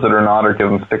close it or not, or give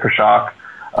them sticker shock.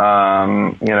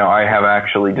 I have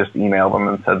actually just emailed them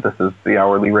and said, this is the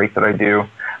hourly rate that I do.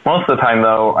 Most of the time,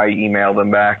 though, I email them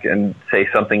back and say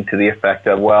something to the effect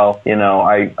of, well,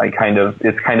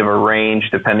 it's kind of a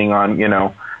range depending on,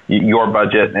 your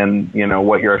budget and,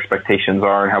 what your expectations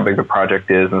are and how big the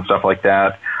project is and stuff like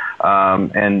that.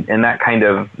 And that kind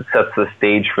of sets the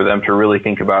stage for them to really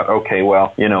think about, okay,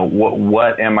 well,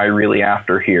 what am I really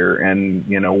after here? And,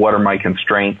 what are my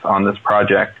constraints on this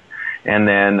project? And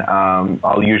then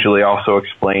I'll usually also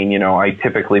explain, I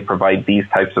typically provide these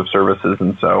types of services,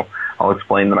 and so I'll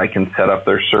explain that I can set up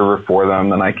their server for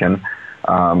them, and I can,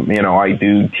 I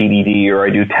do TDD, or I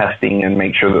do testing and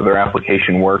make sure that their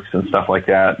application works and stuff like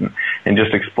that, and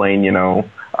just explain,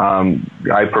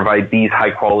 I provide these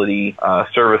high-quality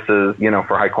services,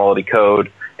 for high-quality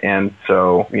code, and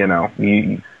so,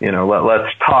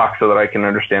 let's talk so that I can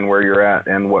understand where you're at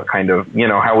and what kind of,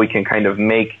 how we can kind of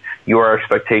make your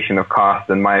expectation of cost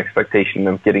and my expectation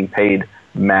of getting paid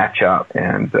match up.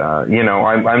 And,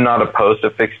 I'm not opposed to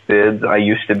fixed bids. I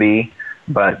used to be,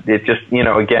 but it just,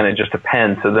 again, it just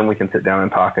depends. So then we can sit down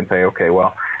and talk and say, okay,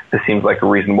 well, this seems like a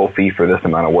reasonable fee for this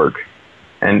amount of work.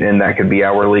 And that could be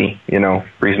hourly,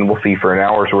 reasonable fee for an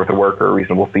hour's worth of work, or a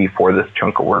reasonable fee for this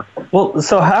chunk of work. Well,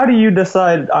 so how do you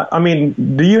decide? I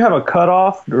mean, do you have a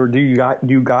cutoff, or do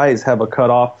you guys have a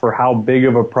cutoff for how big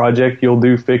of a project you'll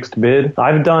do fixed bid?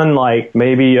 I've done like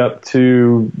maybe up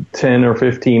to 10 or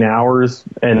 15 hours,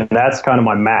 and that's kind of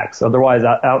my max. Otherwise,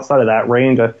 outside of that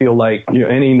range, I feel like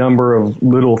any number of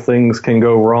little things can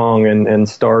go wrong and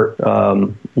start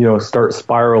start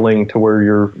spiraling to where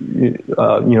you're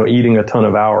eating a ton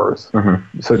of hours.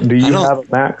 Mm-hmm. So do you have a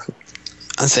max?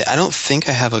 I'd say I don't think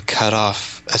I have a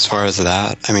cutoff as far as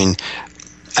that. I mean,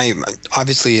 I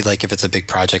obviously, like, if it's a big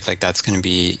project, like, that's going to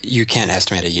be, you can't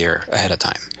estimate a year ahead of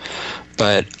time.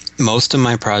 But most of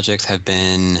my projects have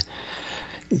been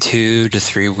 2 to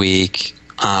 3 week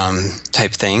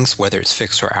type things, whether it's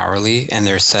fixed or hourly, and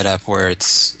they're set up where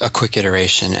it's a quick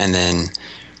iteration, and then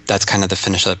that's kind of the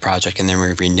finish of the project, and then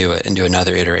we renew it and do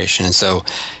another iteration. And so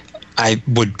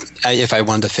if I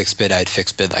wanted to fix bid, I'd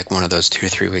fix bid like one of those 2 to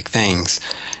 3 week things.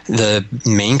 The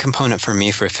main component for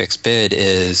me for a fixed bid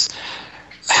is,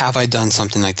 have I done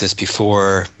something like this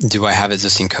before? Do I have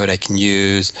existing code I can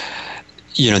use?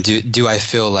 Do I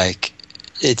feel like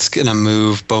it's going to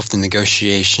move both the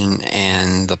negotiation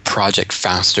and the project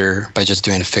faster by just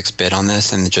doing a fixed bid on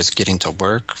this and just getting to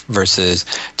work versus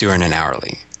doing an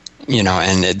hourly?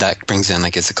 And that brings in,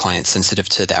 like, is the client sensitive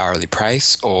to the hourly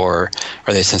price, or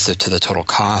are they sensitive to the total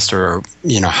cost, or,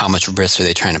 how much risk are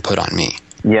they trying to put on me?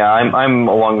 Yeah, I'm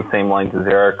along the same lines as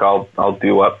Eric. I'll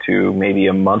do up to maybe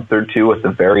a month or two at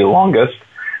the very longest.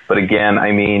 But again,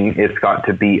 I mean, it's got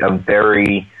to be a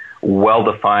very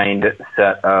well-defined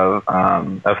set of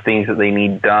things that they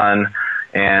need done,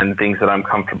 and things that I'm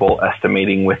comfortable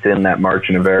estimating within that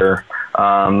margin of error.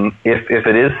 If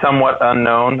it is somewhat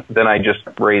unknown, then I just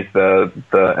raise the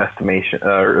estimation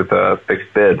or the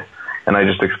fixed bid, and I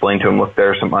just explain to them, look,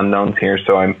 there are some unknowns here,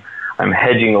 so I'm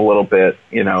hedging a little bit.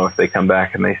 If they come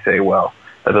back and they say, well,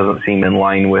 that doesn't seem in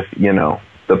line with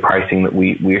the pricing that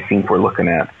we think we're looking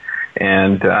at,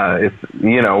 and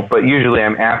but usually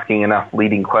I'm asking enough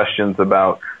leading questions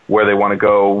about where they want to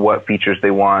go, what features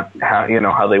they want,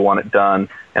 how they want it done,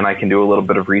 and I can do a little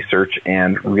bit of research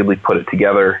and really put it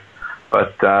together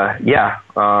But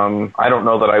I don't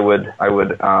know that I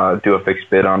would do a fixed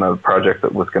bid on a project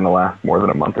that was going to last more than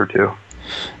a month or two.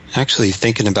 Actually,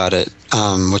 thinking about it,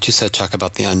 what you said, Chuck,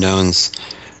 about the unknowns,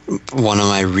 one of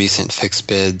my recent fixed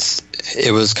bids,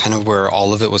 it was kind of where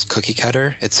all of it was cookie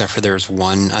cutter, except for there was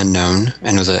one unknown,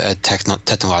 and it was a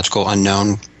technological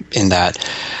unknown in that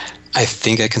I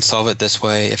think I can solve it this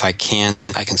way. If I can't,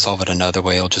 I can solve it another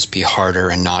way. It'll just be harder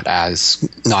and not as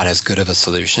good of a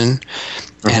solution.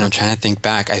 Mm-hmm. And I'm trying to think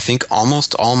back. I think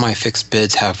almost all my fixed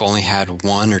bids have only had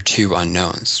one or two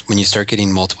unknowns. When you start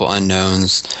getting multiple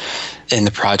unknowns in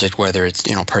the project, whether it's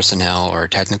personnel or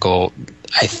technical,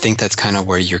 I think that's kind of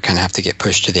where you're kind of have to get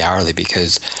pushed to the hourly,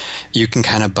 because you can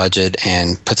kind of budget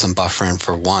and put some buffer in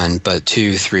for one, but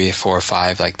 2, 3, 4,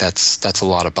 5, like that's a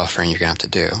lot of buffering you're gonna have to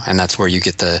do, and that's where you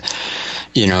get the,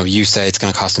 you say it's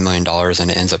going to cost $1 million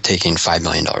and it ends up taking $5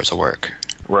 million of work.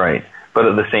 Right, but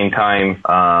at the same time,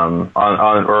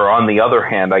 on the other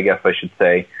hand, I guess I should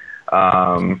say,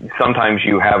 sometimes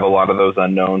you have a lot of those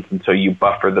unknowns, and so you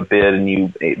buffer the bid and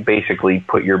you basically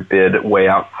put your bid way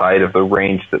outside of the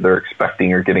range that they're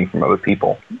expecting or getting from other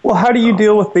people. Well, how do you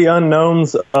deal with the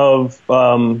unknowns of,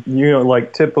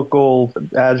 like typical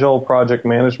agile project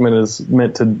management is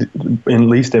meant to, at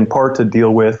least in part, to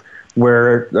deal with,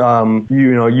 where,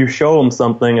 you show them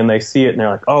something and they see it and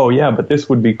they're like, oh yeah, but this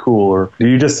would be cool. Or do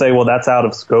you just say, well, that's out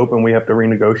of scope and we have to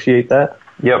renegotiate that?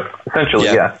 Yep, essentially,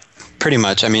 yeah. Pretty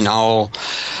much. I mean, I'll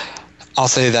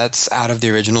say that's out of the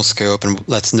original scope and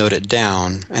let's note it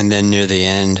down. And then near the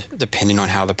end, depending on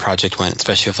how the project went,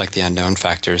 especially with like the unknown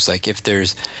factors, like if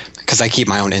there's, because I keep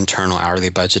my own internal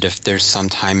hourly budget, if there's some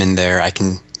time in there, I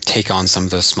can take on some of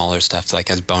those smaller stuff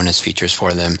like as bonus features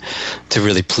for them to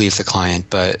really please the client.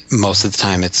 But most of the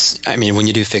time when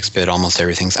you do fixed bid, almost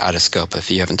everything's out of scope if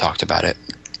you haven't talked about it.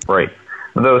 Right.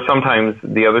 Though sometimes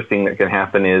the other thing that can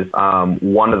happen is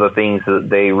one of the things that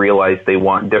they realize they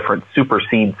want different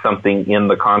supersedes something in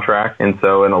the contract. And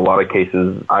so in a lot of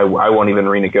cases, I won't even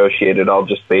renegotiate it. I'll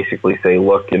just basically say,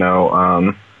 look,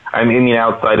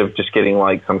 outside of just getting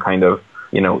like some kind of,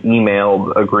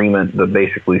 emailed agreement that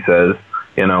basically says,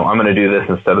 I'm going to do this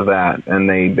instead of that. And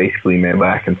they basically email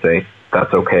back and say,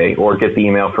 that's okay. Or get the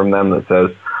email from them that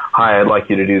says, hi, I'd like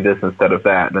you to do this instead of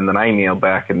that. And then I email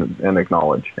back and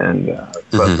acknowledge. And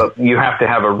but you have to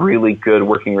have a really good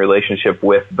working relationship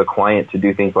with the client to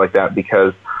do things like that,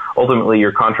 because ultimately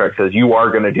your contract says you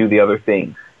are going to do the other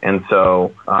thing. And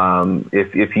so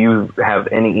if you have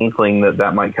any inkling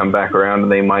that might come back around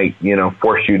and they might,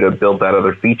 force you to build that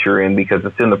other feature in because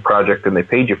it's in the project and they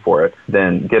paid you for it,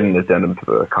 then get an addendum to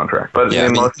the contract. But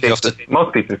in most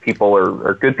cases, people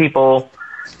are good people.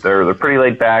 They're pretty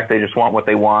laid back. They just want what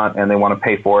they want, and they want to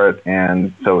pay for it,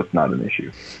 and so it's not an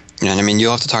issue. Yeah, and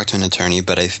you'll have to talk to an attorney,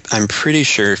 but I'm pretty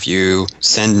sure if you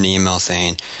send an email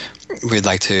saying, we'd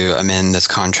like to amend this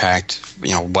contract,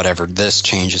 whatever, this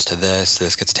changes to this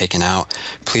gets taken out,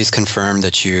 please confirm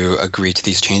that you agree to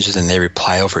these changes, and they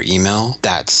reply over email,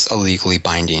 that's a legally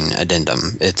binding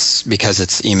addendum. It's because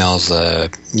it's emails,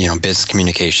 business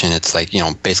communication, it's like,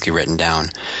 basically written down,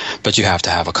 but you have to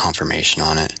have a confirmation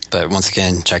on it. But once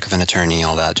again, check with an attorney,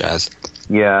 all that jazz.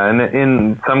 Yeah, and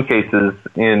in some cases,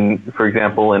 for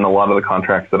example, in a lot of the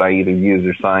contracts that I either use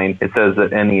or sign, it says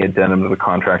that any addendum to the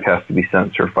contract has to be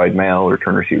sent certified mail,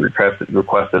 return receipt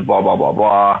requested, blah, blah, blah,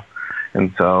 blah.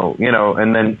 And so,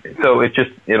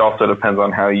 it also depends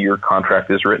on how your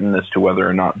contract is written as to whether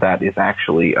or not that is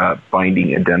actually a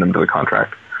binding addendum to the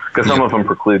contract. Because some of them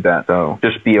preclude that, so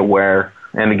just be aware.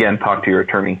 And again, talk to your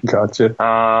attorney. Gotcha.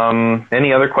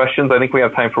 Any other questions? I think we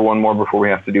have time for one more before we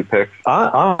have to do picks.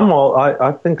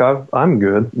 I think I'm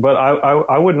good, but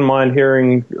I wouldn't mind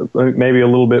hearing maybe a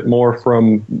little bit more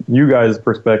from you guys'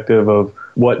 perspective of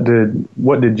what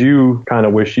did you kind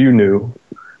of wish you knew,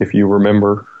 if you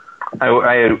remember.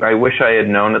 I wish I had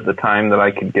known at the time that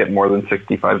I could get more than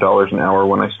 $65 an hour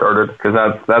when I started, because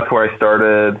that's where I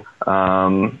started.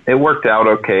 It worked out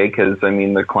okay because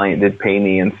the client did pay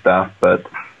me and stuff, but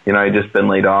I'd just been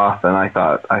laid off, and I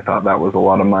thought that was a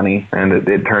lot of money, and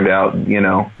it turned out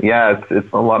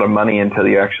it's a lot of money until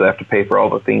you actually have to pay for all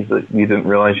the things that you didn't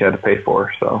realize you had to pay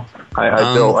for. So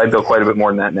I bill quite a bit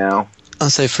more than that now. I'll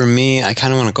say for me, I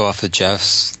kind of want to go off of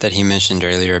Jeff's that he mentioned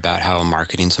earlier about how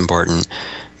marketing's important.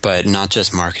 But not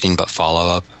just marketing, but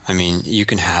follow-up. You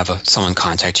can have someone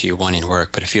contact you wanting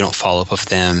work, but if you don't follow up with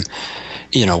them,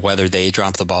 whether they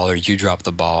drop the ball or you drop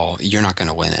the ball, you're not going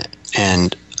to win it.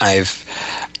 And I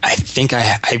think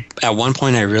at one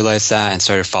point I realized that and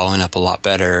started following up a lot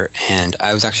better. And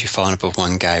I was actually following up with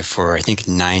one guy for, I think,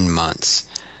 9 months.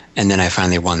 And then I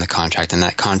finally won the contract. And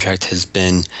that contract has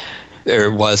been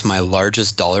It was my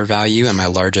largest dollar value and my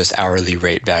largest hourly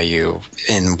rate value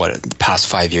in the past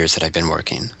 5 years that I've been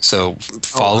working. So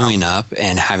following up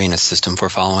and having a system for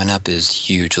following up is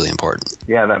hugely important.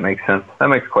 Yeah, that makes sense. That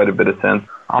makes quite a bit of sense.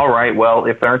 All right. Well,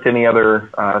 if there aren't any other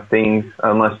things,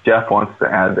 unless Jeff wants to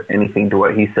add anything to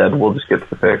what he said, we'll just get to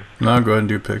the picks. No, go ahead and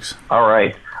do picks. All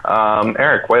right.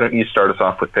 Eric, why don't you start us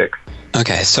off with picks?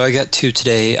 Okay, so I got two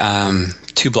today,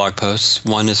 two blog posts.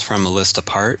 One is from A List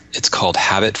Apart. It's called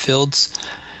Habit Fields.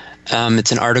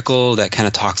 It's an article that kind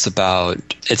of talks about,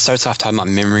 it starts off talking about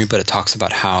memory, but it talks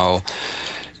about how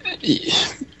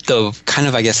the kind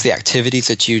of, I guess, the activities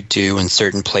that you do in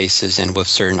certain places and with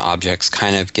certain objects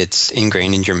kind of gets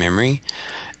ingrained in your memory.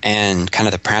 And kind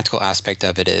of the practical aspect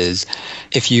of it is,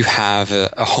 if you have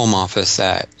a home office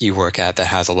that you work at that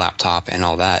has a laptop and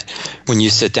all that, when you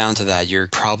sit down to that, you're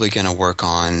probably going to work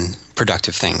on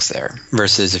productive things there.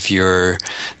 Versus if you're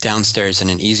downstairs in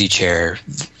an easy chair,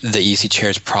 the easy chair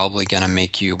is probably going to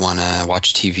make you want to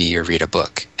watch TV or read a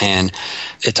book. And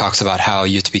it talks about how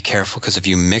you have to be careful, because if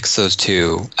you mix those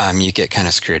two, you get kind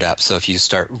of screwed up. So if you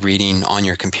start reading on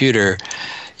your computer,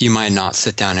 you might not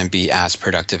sit down and be as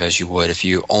productive as you would if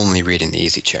you only read in the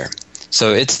easy chair.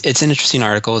 So it's an interesting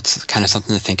article. It's kind of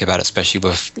something to think about, especially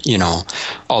with,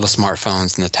 all the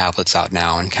smartphones and the tablets out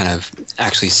now, and kind of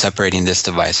actually separating this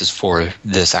device is for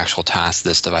this actual task,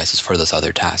 this device is for this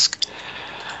other task.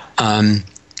 And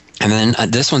then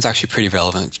this one's actually pretty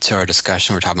relevant to our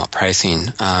discussion. We're talking about pricing.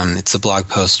 It's a blog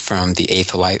post from the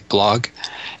Eighth Light blog.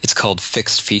 It's called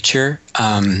Fixed Feature.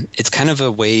 It's kind of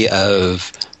a way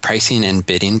of pricing and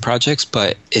bidding projects,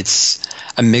 but it's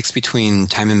a mix between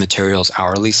time and materials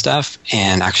hourly stuff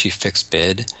and actually fixed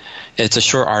bid. It's a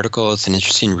short article. It's an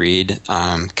interesting read.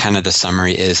 Kind of the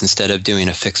summary is, instead of doing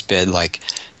a fixed bid like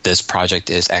this project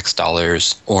is X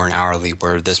dollars, or an hourly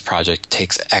where this project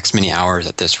takes X many hours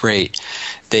at this rate,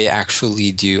 they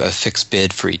actually do a fixed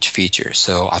bid for each feature.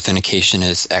 So authentication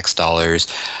is X dollars.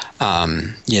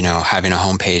 Having a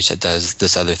homepage that does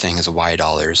this other thing is Y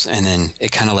dollars. And then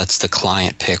it kind of lets the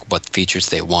client pick what features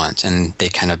they want, and they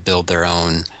kind of build their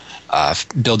own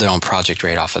project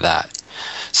rate off of that.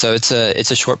 So it's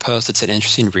a short post. It's an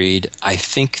interesting read. I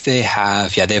think they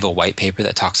have a white paper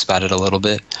that talks about it a little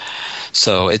bit.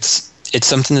 So it's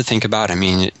something to think about. I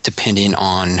mean, depending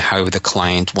on how the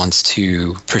client wants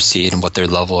to proceed and what their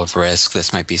level of risk,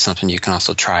 this might be something you can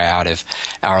also try out if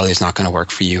hourly is not going to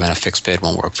work for you and a fixed bid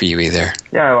won't work for you either.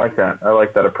 Yeah, I like that. I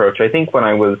like that approach. I think when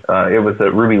I was, it was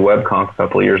at Ruby WebConf a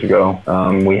couple of years ago,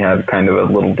 we had kind of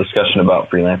a little discussion about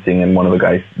freelancing, and one of the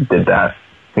guys did that.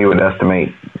 He would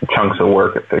estimate chunks of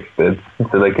work at fixed bids,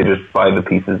 so they could just buy the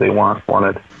pieces they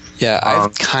wanted. Yeah,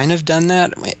 I've kind of done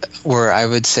that, where I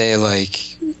would say, like,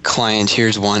 client,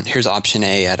 here's option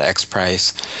A at X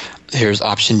price. Here's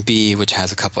option B, which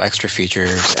has a couple extra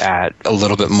features at a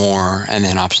little bit more, and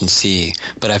then option C.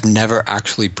 But I've never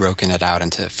actually broken it out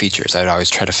into features. I'd always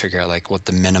try to figure out like what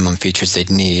the minimum features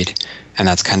they'd need, and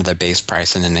that's kind of the base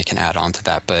price, and then they can add on to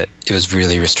that. But it was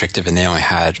really restrictive, and they only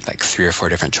had like 3 or 4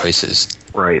 different choices.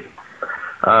 Right.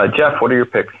 Jeff, what are your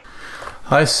picks?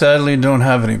 I sadly don't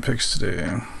have any picks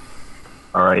today.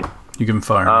 All right. You can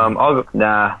fire me.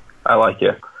 Nah, I like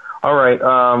you. All right,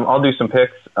 I'll do some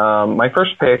picks. My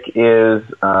first pick is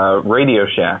Radio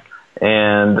Shack,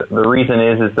 and the reason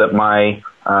is that my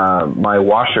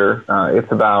washer,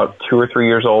 it's about 2 or 3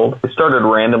 years old. It started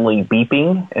randomly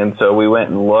beeping, and so we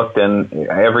went and looked, and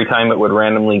every time it would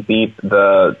randomly beep,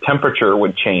 the temperature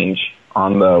would change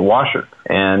on the washer.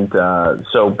 And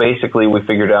so basically we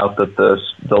figured out that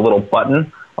the little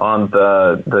button on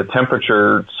the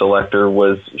temperature selector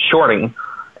was shorting.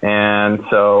 And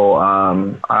so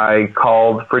I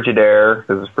called Frigidaire,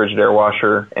 because it's a Frigidaire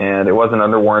washer, and it wasn't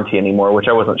under warranty anymore, which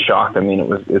I wasn't shocked. I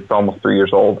mean, it's almost 3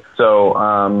 years old. So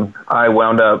I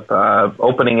wound up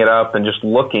opening it up and just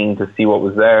looking to see what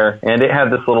was there, and it had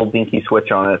this little dinky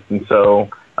switch on it. And so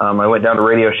I went down to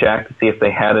Radio Shack to see if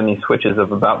they had any switches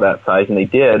of about that size, and they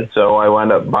did. So I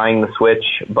wound up buying the switch,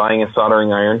 buying a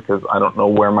soldering iron, because I don't know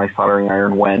where my soldering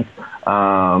iron went,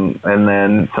 and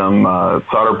then some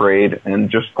solder braid,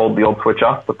 and just pulled the old switch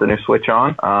off, put the new switch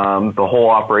on. The whole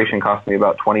operation cost me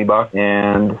about $20,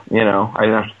 and I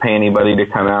didn't have to pay anybody to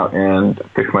come out and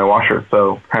fix my washer.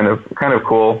 So kind of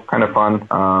cool, kind of fun.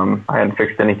 I hadn't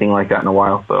fixed anything like that in a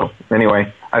while. So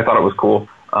anyway, I thought it was cool.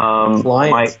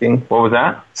 Appliance hacking. What was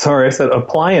that? Sorry, I said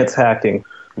appliance hacking.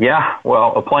 Yeah,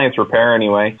 well, appliance repair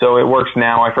anyway. So it works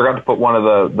now. I forgot to put one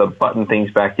of the button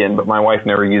things back in, but my wife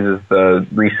never uses the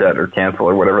reset or cancel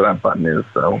or whatever that button is.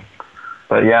 So,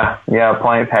 but yeah,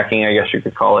 appliance hacking, I guess you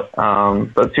could call it.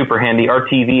 But super handy. Our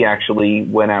TV actually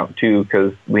went out too,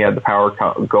 because we had the power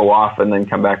go off and then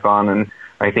come back on, and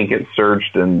I think it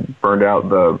surged and burned out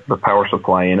the power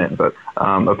supply in it. But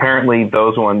apparently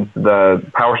those ones, the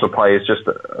power supply is just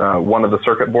one of the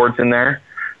circuit boards in there.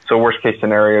 So worst case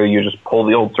scenario, you just pull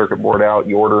the old circuit board out,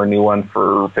 you order a new one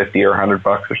for $50 or $100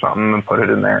 or something, and put it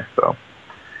in there. So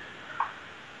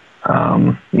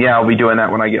yeah, I'll be doing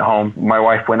that when I get home. My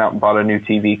wife went out and bought a new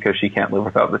TV because she can't live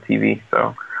without the TV.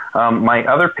 So my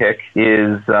other pick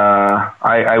is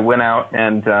I went out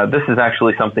and this is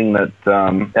actually something that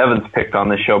Evan's picked on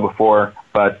this show before.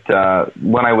 But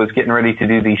when I was getting ready to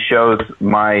do these shows,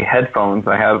 my headphones,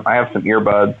 I have some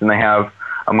earbuds and they have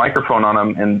a microphone on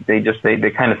them, and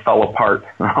they kind of fell apart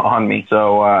on me.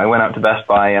 So I went out to Best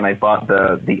Buy and I bought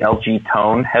the LG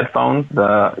Tone headphones,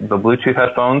 the Bluetooth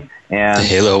headphones, and the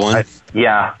Halo one.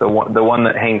 The one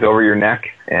that hangs over your neck,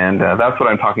 and that's what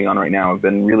I'm talking on right now. I've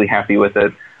been really happy with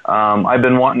it. I've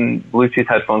been wanting Bluetooth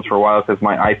headphones for a while because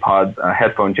my iPod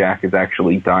headphone jack is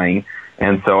actually dying,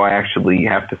 and so I actually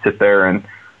have to sit there and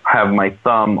have my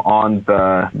thumb on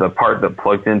the part that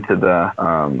plugs into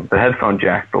the headphone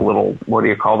jack, the little, what do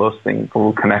you call those things, the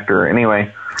little connector.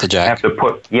 Anyway, the jack. I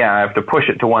have to push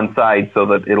it to one side so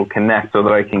that it'll connect so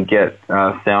that I can get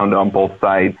sound on both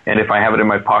sides. And if I have it in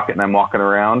my pocket and I'm walking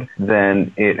around,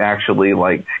 then it actually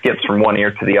like skips from one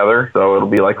ear to the other. So it'll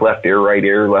be like left ear,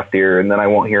 left ear, and then I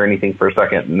won't hear anything for a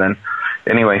second, and then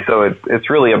anyway, so it's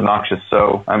really obnoxious.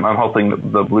 So I'm hoping that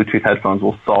the Bluetooth headphones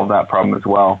will solve that problem as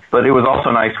well. But it was also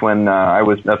nice when I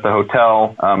was at the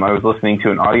hotel. I was listening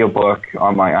to an audiobook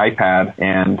on my iPad,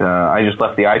 and I just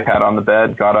left the iPad on the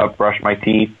bed, got up, brushed my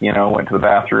teeth, went to the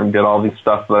bathroom, did all these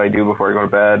stuff that I do before I go to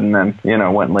bed, and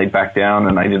then, went and laid back down,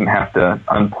 and I didn't have to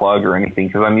unplug or anything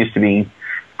because I'm used to being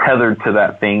tethered to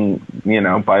that thing,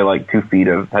 by like 2 feet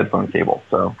of headphone cable.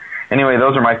 So anyway,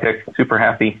 those are my picks. Super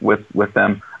happy with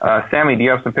them. Sammy, do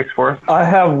you have some picks for us? I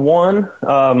have one.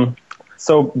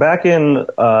 So back in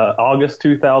August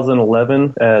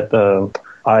 2011,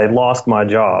 I lost my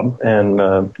job and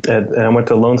I went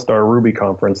to Lone Star Ruby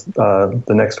conference the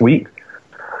next week.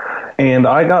 And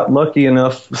I got lucky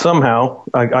enough somehow,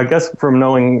 I guess from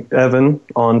knowing Evan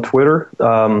on Twitter,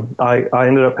 I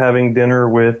ended up having dinner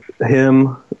with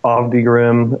him, Avdi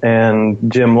Grimm,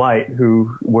 and Jim Light,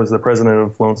 who was the president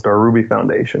of Lone Star Ruby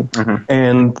Foundation. Mm-hmm.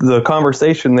 And the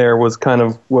conversation there was kind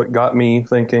of what got me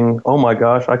thinking, oh my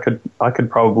gosh, I could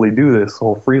probably do this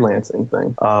whole freelancing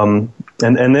thing.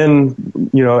 And then,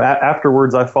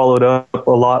 afterwards I followed up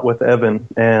a lot with Evan,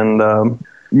 and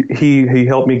he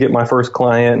helped me get my first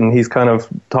client, and he's kind of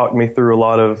talked me through a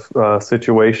lot of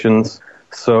situations.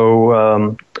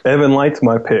 So Evan Light's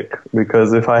my pick,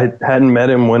 because if I hadn't met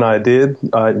him when I did,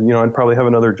 I'd probably have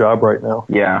another job right now.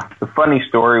 Yeah, the funny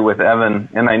story with Evan,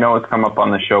 and I know it's come up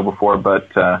on the show before, but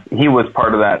he was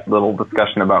part of that little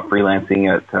discussion about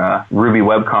freelancing at Ruby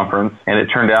Web Conference, and it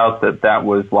turned out that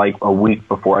was like a week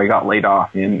before I got laid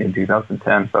off in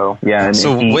 2010. So yeah. And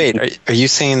so wait, are you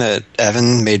saying that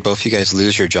Evan made both you guys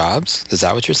lose your jobs? Is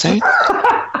that what you're saying?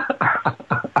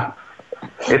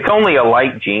 It's only a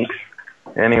light jinx.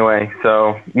 Anyway,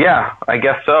 so yeah, I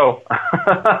guess so.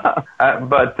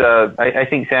 But I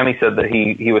think Sammy said that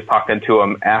he was talking to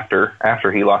him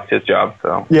after he lost his job.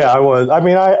 So yeah, I was. I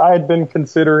mean, I had been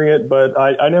considering it, but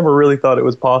I never really thought it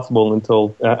was possible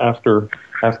until after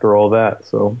all that.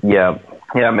 So yeah,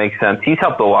 it makes sense. He's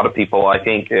helped a lot of people. I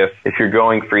think if you're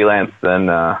going freelance, then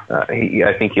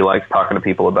I think he likes talking to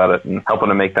people about it and helping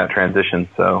to make that transition.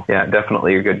 So yeah,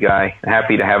 definitely a good guy.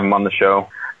 Happy to have him on the show.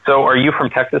 So are you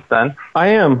from Texas then? I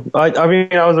am. I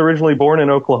mean, I was originally born in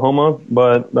Oklahoma,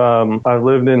 but I've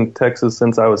lived in Texas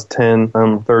since I was 10.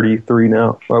 I'm 33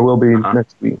 now. I will be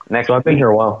next week. So I've been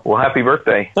here a while. Well, happy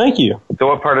birthday. Thank you. So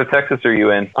what part of Texas are you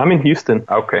in? I'm in Houston.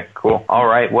 Okay, cool. All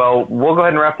right. Well, we'll go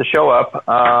ahead and wrap the show up.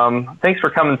 Thanks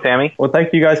for coming, Sammy. Well,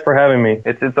 thank you guys for having me.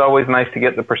 It's always nice to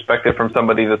get the perspective from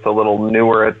somebody that's a little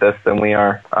newer at this than we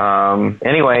are.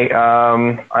 Anyway,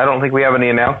 I don't think we have any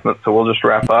announcements, so we'll just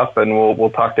wrap up and we'll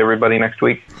talk to everybody next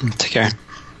week. Take care.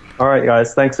 All right,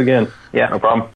 guys. Thanks again. Yeah, no problem.